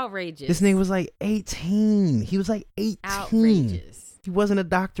 it's just outrageous. This nigga was like 18. He was like 18. Outrageous. He wasn't a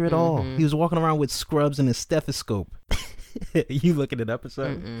doctor at all. He was walking around with scrubs and a stethoscope. You looking it up or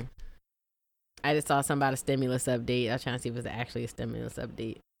something? I just saw something about a stimulus update. I was trying to see if it was actually a stimulus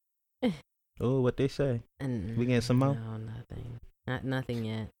update. Oh, what they say? We getting some more? No, nothing. Nothing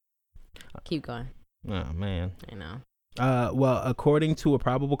yet. Keep going. Oh, man. I know. Well, according to a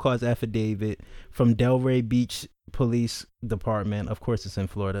probable cause affidavit from Delray Beach Police Department, of course it's in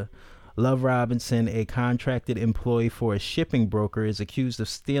Florida, Love Robinson, a contracted employee for a shipping broker, is accused of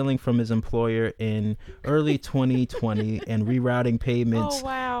stealing from his employer in early 2020 and rerouting payments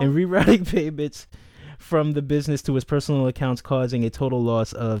from the business to his personal accounts, causing a total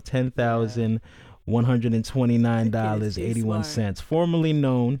loss of $10,129.81. Formerly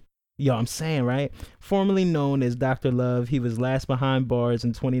known as Dr. Love, he was last behind bars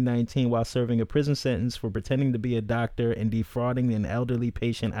in 2019 while serving a prison sentence for pretending to be a doctor and defrauding an elderly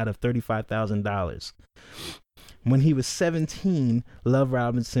patient out of $35,000. When he was 17, Love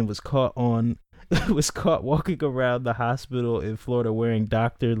Robinson was caught walking around the hospital in Florida wearing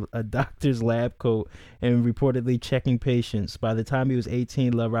a doctor's lab coat and reportedly checking patients. By the time he was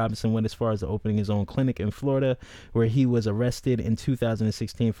 18, Love Robinson went as far as opening his own clinic in Florida, where he was arrested in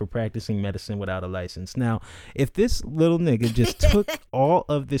 2016 for practicing medicine without a license. Now, if this little nigga just took all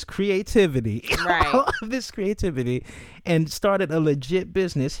of this creativity, and started a legit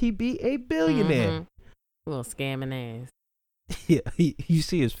business, he'd be a billionaire. Little scamming ass. Yeah, you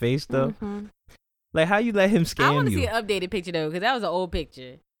see his face though. Like, how you let him scam you? I want to see an updated picture though, because that was an old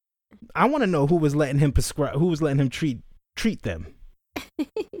picture. I want to know who was letting him treat them.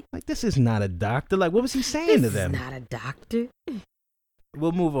 Like, this is not a doctor. Like, what was he saying to them? This is not a doctor.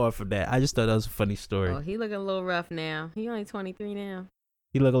 We'll move on from that. I just thought that was a funny story. Oh, he looking a little rough now. He only 23 now.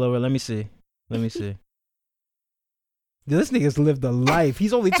 He look a little rough. Let me see. This nigga's lived a life.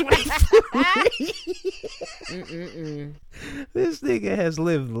 He's only 23. This nigga has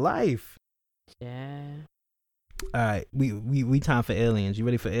lived life. Yeah. All right, we time for aliens. You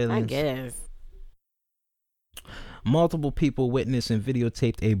ready for aliens? I guess. Multiple people witnessed and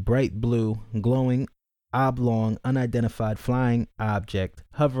videotaped a bright blue, glowing, oblong, unidentified flying object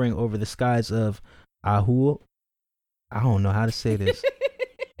hovering over the skies of Ahua. I don't know how to say this.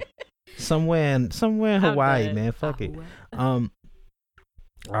 somewhere in Hawaii, man. Fuck it.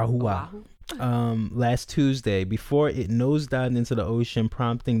 Ahua. Last Tuesday, before it nosedived into the ocean,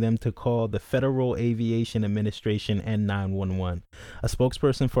 prompting them to call the Federal Aviation Administration and 911. A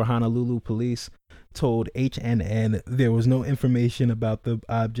spokesperson for Honolulu Police told HNN there was no information about the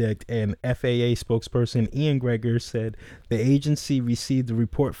object, and FAA spokesperson Ian Gregor said the agency received a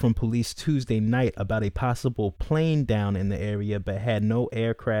report from police Tuesday night about a possible plane down in the area, but had no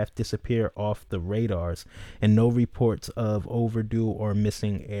aircraft disappear off the radars and no reports of overdue or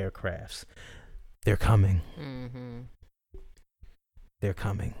missing aircrafts. They're coming. Mm-hmm. They're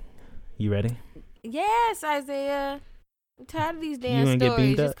coming. You ready? Yes, Isaiah. I'm tired of these You damn gonna get stories.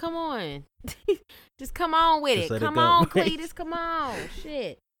 beamed Just up? come on. Just come on with Just it. let it Come go. on, Cletus. Come on.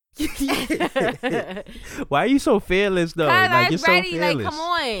 Shit. Why are you so fearless though? Cause Like I'm you're so ready. fearless. Like, come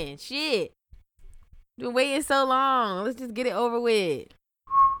on. Shit. Been waiting so long. Let's just get it over with.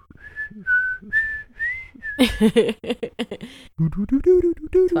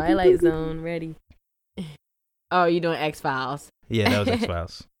 Twilight Zone ready. Oh, you doing X-Files? Yeah, that was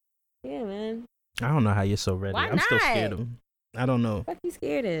X-Files. Yeah, man. I don't know how you're so ready. Why I'm still not? scared of him. I don't know. What you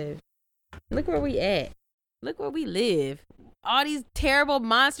scared of? Look where we at. Look where we live. All these terrible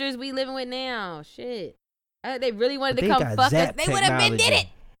monsters we living with now. Shit. They really wanted But to they come got fuck us. Zap They would have been did it.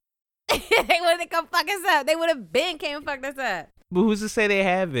 technology. They wanted to come fuck us up. They would have been came and fucked us up. But who's to say they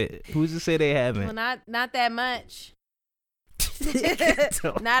have it? Who's to say they haven't? Well, not that much.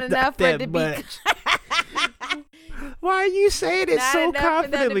 So, Not enough for it to that be. Why are you saying it Not so enough for them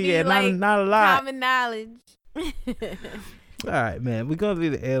to confidently? be, Yeah, like, not a lot. Common knowledge. All right, man. We're gonna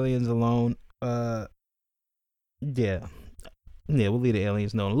leave the aliens alone. Yeah, we'll leave the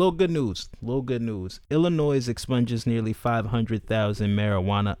aliens alone. A little good news. Illinois expunges nearly 500,000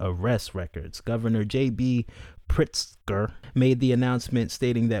 marijuana arrest records. Governor J.B. Pritzker made the announcement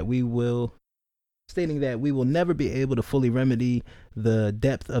stating that we will never be able to fully remedy the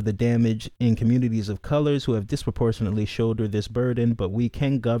depth of the damage in communities of colors who have disproportionately shouldered this burden, but we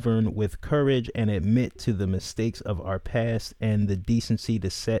can govern with courage and admit to the mistakes of our past and the decency to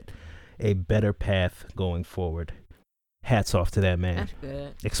set a better path going forward. Hats off to that man. That's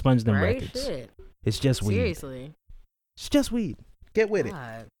good. Expunge them Right? records. Shit. It's just weed. Seriously. It's just weed. Get with it.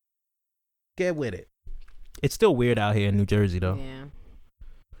 God. Get with it. It's still weird out here in New Jersey though. Yeah.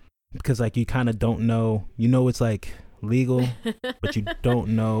 Because like you kind of don't know, it's like legal, but you don't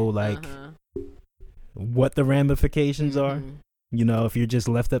know like what the ramifications are. Mhm. If you're just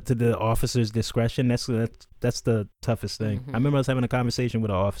left up to the officer's discretion, that's the toughest thing. Mhm. I remember I was having a conversation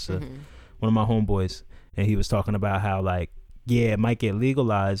with an officer, Mhm. one of my homeboys, and he was talking about how like, yeah, it might get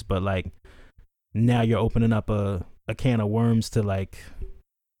legalized, but like now you're opening up a can of worms to like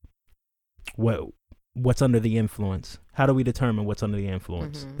what's under the influence. How do we determine what's under the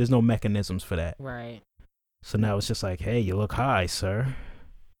influence? Mhm. There's no mechanisms for that. Right. So now it's just like, hey, you look high, sir.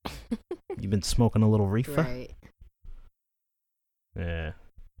 You've been smoking a little reefer. Right. Yeah.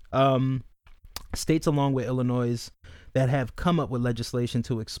 States along with Illinois that have come up with legislation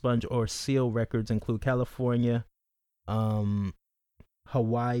to expunge or seal records include California,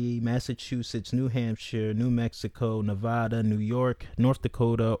 Hawaii, Massachusetts, New Hampshire, New Mexico, Nevada, New York, North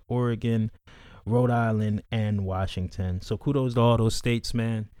Dakota, Oregon, Rhode Island, and Washington. So kudos to all those states,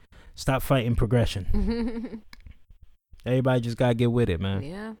 man. Stop fighting progression. Everybody just gotta get with it, man.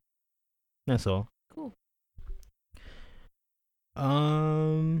 Yeah. That's all. Cool.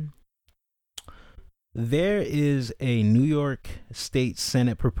 There is a New York State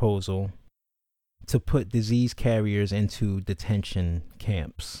Senate proposal to put disease carriers into detention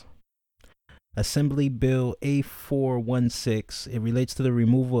camps. Assembly Bill A416, it relates to the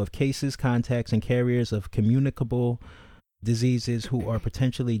removal of cases, contacts, and carriers of communicable diseases who are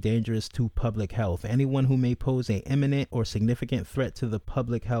potentially dangerous to public health. Anyone who may pose an imminent or significant threat to the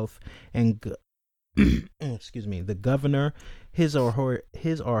public health and the governor, his or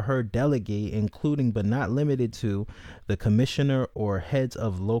her delegate, including but not limited to the commissioner or heads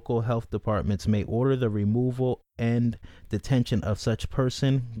of local health departments, may order the removal and detention of such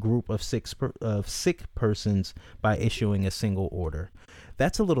person, group of sick persons by issuing a single order.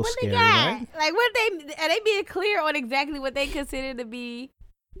 That's a little scary, right? Like, are they being clear on exactly what they consider to be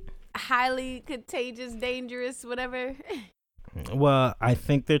highly contagious, dangerous, whatever? Well, I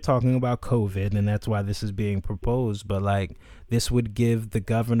think they're talking about COVID, and that's why this is being proposed. But like, this would give the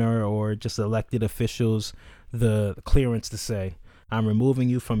governor or just elected officials the clearance to say, I'm removing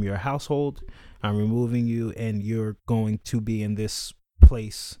you from your household. I'm removing you, and you're going to be in this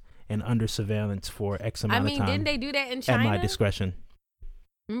place and under surveillance for X amount of time. Didn't they do that in China? At my discretion.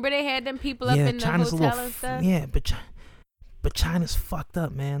 Remember they had them people up in the hotel and stuff? Yeah, but China's fucked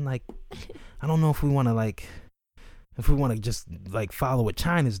up, man. Like, I don't know if we want to just like follow what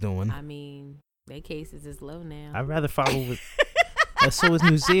China's doing. I mean, their cases is low now. I'd rather follow with. So is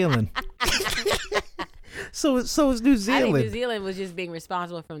New Zealand. So is New Zealand. I think New Zealand was just being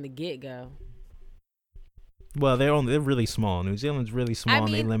responsible from the get-go. Well, they're really small. New Zealand's really small,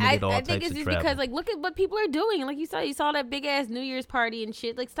 and they limited all types of travel. I think it's just because, like, look at what people are doing. Like, you saw that big ass New Year's party and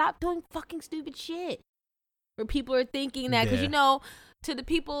shit. Like, stop doing fucking stupid shit. Where people are thinking that, because to the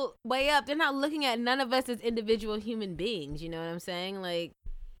people way up, they're not looking at none of us as individual human beings. You know what I'm saying? Like,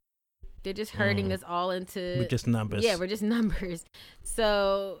 They're just herding us all into. We're just numbers. Yeah, we're just numbers.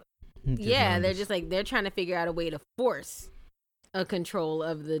 So numbers. they're just like they're trying to figure out a way to force a control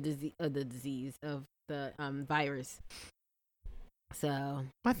of the disease of the virus. So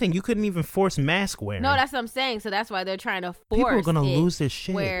I think you couldn't even force mask wearing. No, that's what I'm saying. So that's why they're trying to force. People are gonna lose their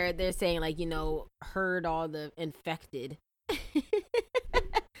shit. Where they're saying like herd all the infected, the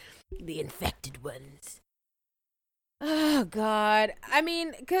infected ones. Oh God! I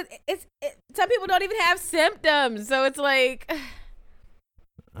mean, cause some people don't even have symptoms, so it's like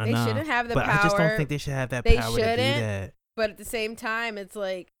they shouldn't have the power. I just don't think they should have that power to do that. But at the same time, it's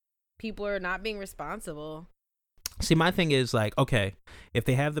like people are not being responsible. See, my thing is like, okay, if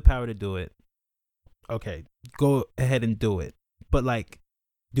they have the power to do it, okay, go ahead and do it. But like,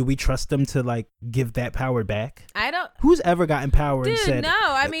 do we trust them to like give that power back? I don't. Who's ever gotten power Dude, and said? No,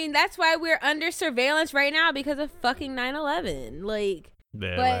 I mean that's why we're under surveillance right now because of fucking 9/11. Like,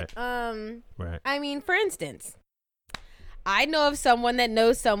 yeah, but right. I mean, for instance, I know of someone that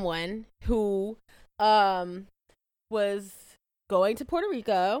knows someone who was going to Puerto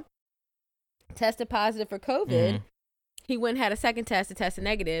Rico, tested positive for COVID. Mm-hmm. He went and had a second test, it tested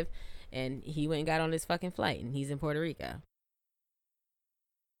negative, and he went and got on his fucking flight, and he's in Puerto Rico.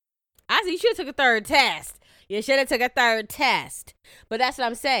 I said, you should have took a third test. You should have took a third test. But that's what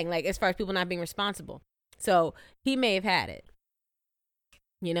I'm saying, like, as far as people not being responsible. So he may have had it.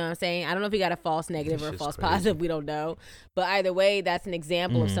 You know what I'm saying? I don't know if he got a false negative or a false positive. We don't know. But either way, that's an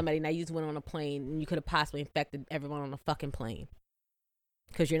example of somebody. Now, you just went on a plane, and you could have possibly infected everyone on the fucking plane.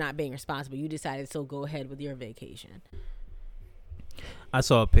 Because you're not being responsible. You decided to still go ahead with your vacation. I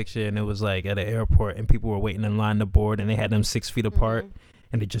saw a picture, and it was like at an airport, and people were waiting in line to board, and they had them 6 feet apart. Mm-hmm.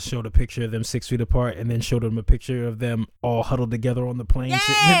 And they just showed a picture of them 6 feet apart, and then showed them a picture of them all huddled together on the plane. Yeah,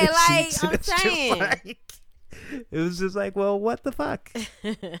 sitting in the like, seats, I'm saying. like, it was just like, well, what the fuck?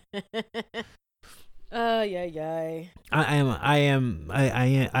 Yeah. I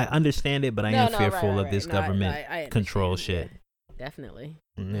understand it, but I am fearful of this government control shit. Yeah, definitely.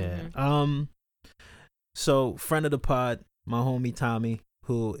 Yeah. Mm-hmm. So friend of the pod, my homie Tommy,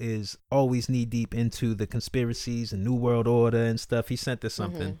 who is always knee deep into the conspiracies and New World Order and stuff, he sent us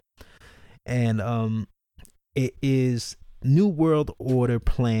something. Mm-hmm. And it is New World Order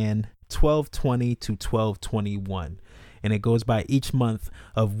Plan 1220 to 1221. And it goes by each month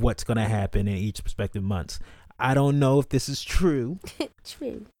of what's going to happen in each respective months. I don't know if this is true.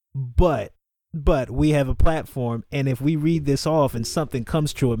 True. But we have a platform, and if we read this off and something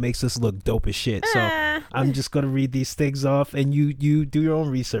comes true, it makes us look dope as shit. So I'm just going to read these things off, and you do your own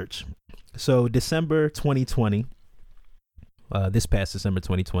research. So December 2020, this past December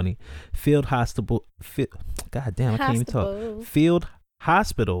 2020, field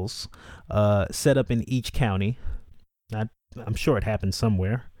hospitals set up in each county. I'm sure it happened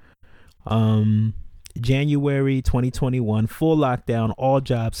somewhere. January 2021, full lockdown, all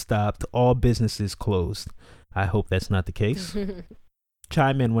jobs stopped, all businesses closed. I hope that's not the case.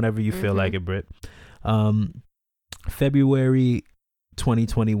 Chime in whenever you feel like it, Britt. February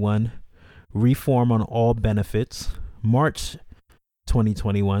 2021, reform on all benefits. March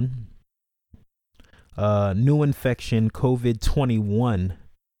 2021, new infection, COVID-21,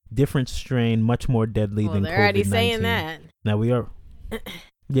 different strain, much more deadly than COVID-19. They're already saying that. Now we are...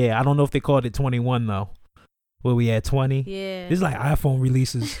 Yeah, I don't know if they called it 21 though. Where we at 20? Yeah. This is like iPhone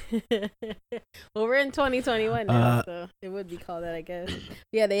releases. Well, we're in 2021 now, so it would be called that, I guess.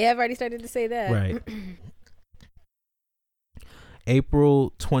 Yeah, they have already started to say that. Right.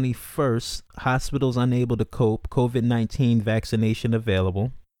 April 21st, hospitals unable to cope, COVID-19 vaccination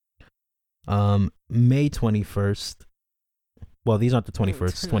available. May 21st. Well, these aren't the 21st,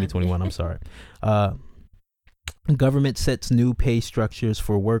 it's 2021, I'm sorry. Government sets new pay structures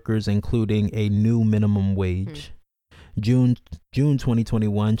for workers, including a new minimum wage. June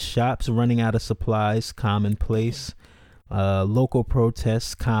 2021, shops running out of supplies, commonplace. Local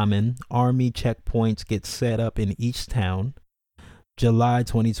protests, common. Army checkpoints get set up in each town. July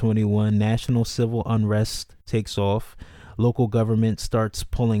 2021, national civil unrest takes off. Local government starts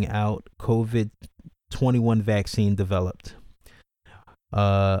pulling out. COVID-21 vaccine developed.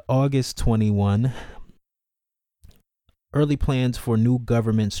 August 21, early plans for new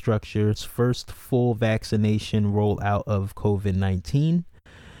government structures. First full vaccination rollout of COVID-19.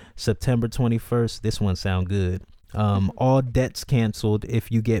 September 21st. This one sound good. All debts canceled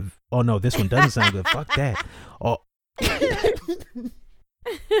if you get... Oh, no, this one doesn't sound good. Fuck that.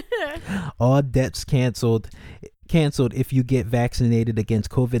 All debts canceled if you get vaccinated against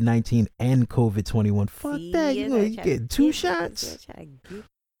COVID-19 and COVID-21. Fuck that. You get 2 shots?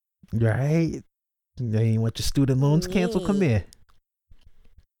 Right? You ain't want your student loans canceled? Come here.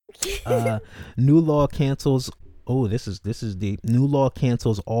 New law cancels. Oh, this is deep. New law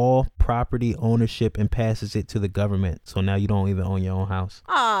cancels all property ownership and passes it to the government. So now you don't even own your own house.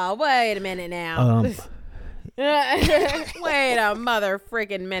 Oh, wait a minute now. Wait a mother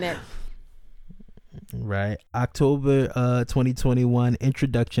freaking minute. Right. October 2021,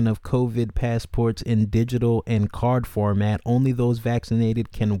 introduction of COVID passports in digital and card format. Only those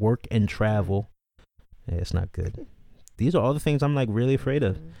vaccinated can work and travel. Yeah, it's not good. These are all the things I'm like really afraid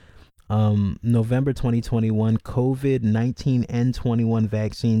of. November 2021, COVID-19 N21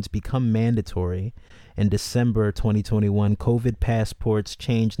 vaccines become mandatory. In December 2021, COVID passports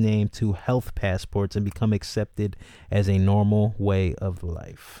change name to health passports and become accepted as a normal way of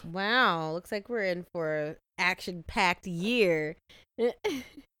life. Wow, looks like we're in for an action-packed year.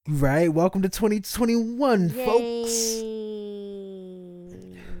 Right, welcome to 2021, folks.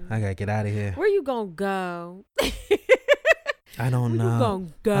 I gotta get out of here. Where you gonna go? I don't know. Where you gonna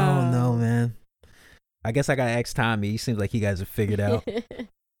go? I don't know, man. I guess I gotta ask Tommy. He seems like he guys have figured out.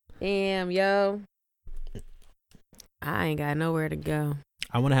 Damn, yo. I ain't got nowhere to go.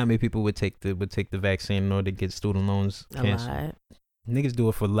 I wonder how many people would take the vaccine in order to get student loans canceled. A lot. Niggas do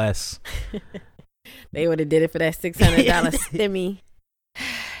it for less. They would have did it for that $600 stimmy.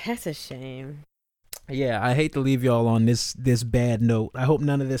 That's a shame. Yeah, I hate to leave y'all on this bad note. I hope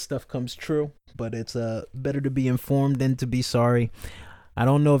none of this stuff comes true, but it's better to be informed than to be sorry. I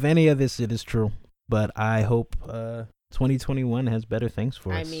don't know if any of this is true, but I hope 2021 has better things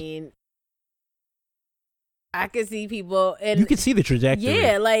for us. I mean, I could see people, and you can see the trajectory.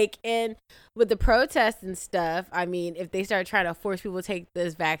 Yeah, like, and with the protests and stuff, I mean, if they start trying to force people to take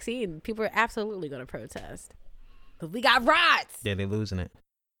this vaccine, people are absolutely going to protest. Because we got rights. Yeah, they're losing it.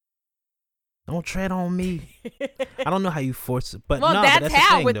 Don't tread on me. I don't know how you force it, but well, no, that's but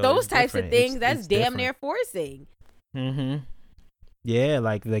how thing, with though. those It's types of different. things, that's it's damn different. near forcing. Mm-hmm. Yeah,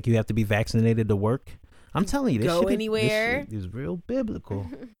 like you have to be vaccinated to work. I'm telling you, this Go shit anywhere. This shit is real biblical.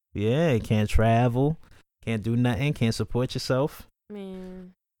 Yeah, you can't travel, can't do nothing, can't support yourself.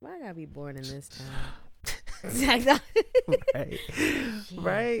 Man, why I gotta be born in this time? Right,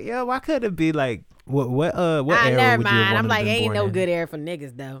 right. Yeah, why could it be like what era never would you have mind. I'm wanted like, to been ain't born no in? good air for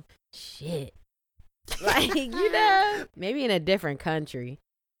niggas though. Shit. Like, you know, maybe in a different country.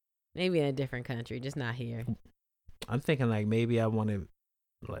 Maybe in a different country, just not here. I'm thinking like maybe I want to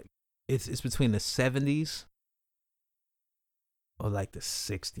like it's between the 70s or like the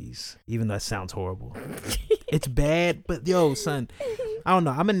 60s. Even though that sounds horrible. It's bad, but yo, son, I don't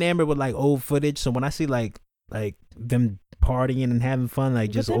know. I'm enamored with like old footage, so when I see like them partying and having fun, like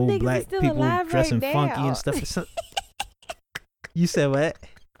But just them old niggas is black still people alive dressing right funky now. and stuff. You said what?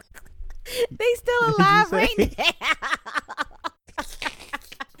 They still What'd you alive say? right now.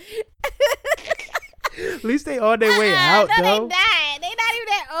 At least they on their way out, no, though. they died. They not even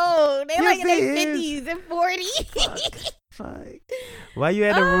that old. They Yes, like in they their is. 50s and 40s. Fuck. Why you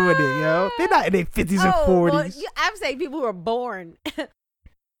had to ruin it, yo? They're not in their 50s and 40s. Well, I'm saying people who were born.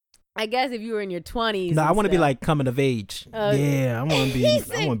 I guess if you were in your 20s. No, I want to be stuff. like coming of age. Yeah, I want to be. He I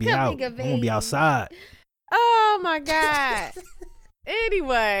said want to be out. coming of I want to be age. outside. Oh my God.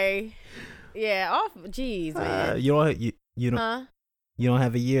 Anyway. Yeah, off. Jeez, man. You don't. You don't. Huh? You don't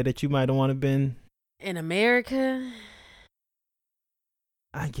have a year that you might have want to been. In America?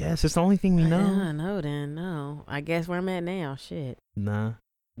 I guess it's the only thing we know. I know then. No. I guess where I'm at now. Shit. Nah.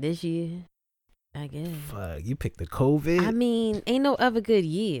 This year. I guess. Fuck. You picked the COVID. I mean, ain't no other good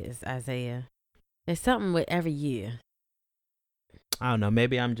years, Isaiah. There's something with every year. I don't know.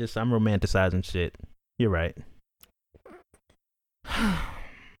 Maybe I'm romanticizing shit. You're right.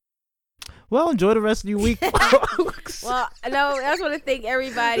 Well, enjoy the rest of your week. Well, no, I just want to thank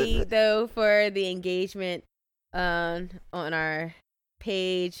everybody though for the engagement on our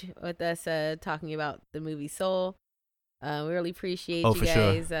page with us talking about the movie Soul. We really appreciate you for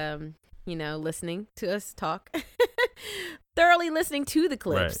guys listening to us talk. Thoroughly listening to the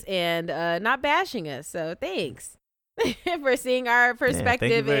clips and not bashing us. So thanks for seeing our perspective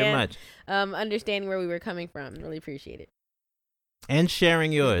thank you very and much. Understanding where we were coming from. Really appreciate it. And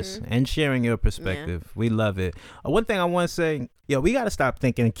sharing yours and sharing your perspective. We love it. One thing I want to say, we got to stop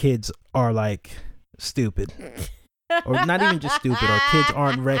thinking kids are like stupid or not even just stupid or kids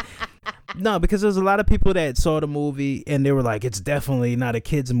aren't ready. No, because there's a lot of people that saw the movie and they were like, it's definitely not a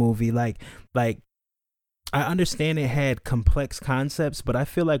kid's movie. Like I understand it had complex concepts, but I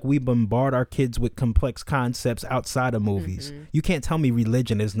feel like we bombard our kids with complex concepts outside of movies. You can't tell me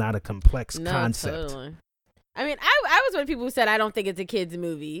religion is not a complex concept. Totally. I mean, I was one of the people who said I don't think it's a kid's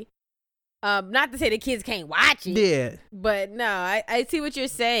movie. Not to say the kids can't watch it. Yeah. But no, I see what you're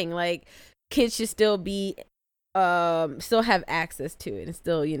saying. Like, kids should still be still have access to it and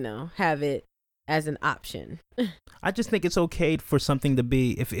still, have it as an option. I just think it's okay for something to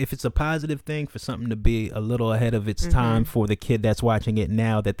be, if it's a positive thing, for something to be a little ahead of its time for the kid that's watching it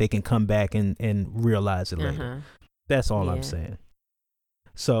now, that they can come back and realize it later. That's all I'm saying.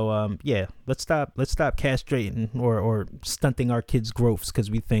 So let's stop castrating or stunting our kids' growths because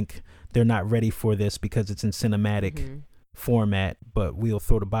we think they're not ready for this because it's in cinematic format. But we'll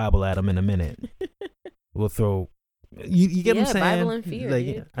throw the Bible at them in a minute. We'll throw you get what I'm saying? Bible and fear.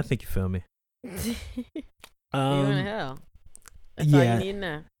 Dude. I think you feel me. You're going to hell. That's all you need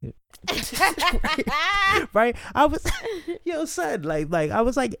now. Right? I was son, like I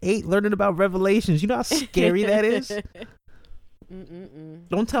was like 8 learning about Revelations. You know how scary that is?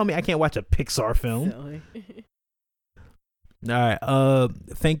 Don't tell me I can't watch a Pixar film. All right.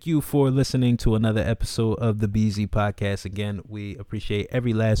 Thank you for listening to another episode of the BZ Podcast. Again, we appreciate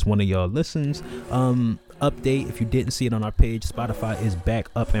every last one of y'all listens. Update, if you didn't see it on our page, Spotify is back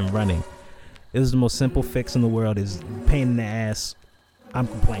up and running. This is the most simple fix in the world. Is pain in the ass. I'm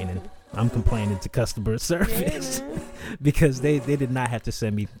complaining to customer service because they did not have to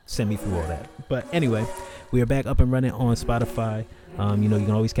send me through all that. But anyway, we are back up and running on Spotify. You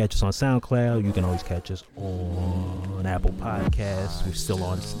can always catch us on SoundCloud. You can always catch us on Apple Podcasts. We're still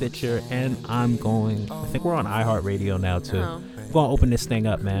on Stitcher, and I think we're on iHeartRadio now too. We're gonna open this thing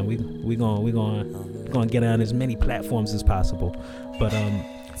up, man. We're gonna get on as many platforms as possible. But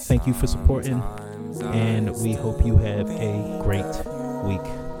thank you for supporting, and we hope you have a great week.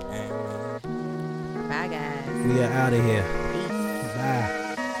 Bye, guys. We are out of here.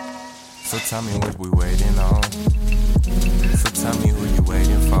 Bye. So tell me what we waiting on. So tell me who you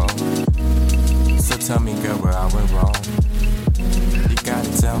waiting for. So tell me, girl, where I went wrong. You gotta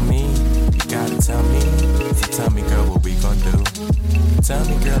tell me, So tell me, girl, what we gon' do. Tell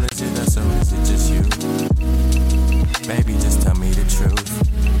me, girl, is it us or is it just you? Baby, just tell me the truth.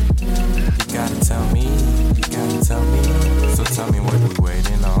 You gotta tell me, So tell me what we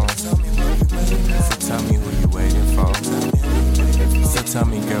waiting on. So tell me who you waiting for. So tell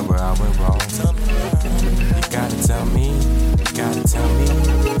me, girl, where I went wrong. You gotta tell me,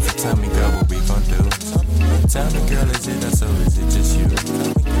 So tell me, girl, what we gon' do. Tell me, girl, is it us or is it just you?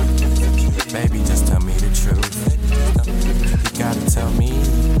 Baby, just tell me the truth. You gotta tell me,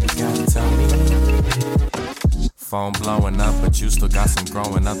 Phone blowing up, but you still got some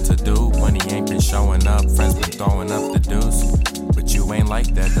growing up to do. When he ain't been showing up, friends been throwing up the deuce. But you ain't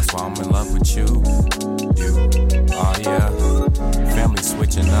like that, that's why I'm in love with you. Oh yeah. Family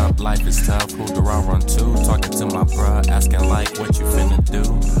switching up, life is tough, who do I run to? Talking to my bruh, asking like, what you finna do?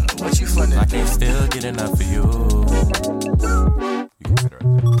 I can't still get enough of you.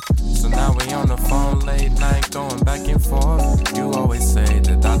 So now we on the phone late night, going back and forth. You always say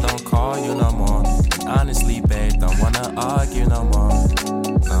that I don't call you no more. And honestly, babe, don't wanna argue no more.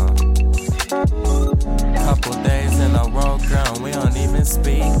 No. Couple days in a row, girl, we don't even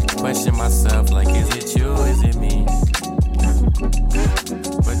speak. Question myself like, is it you, is it me?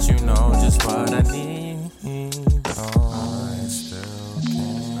 But you know just what I need. Oh, I still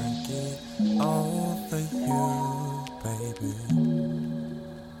can't get over you, baby.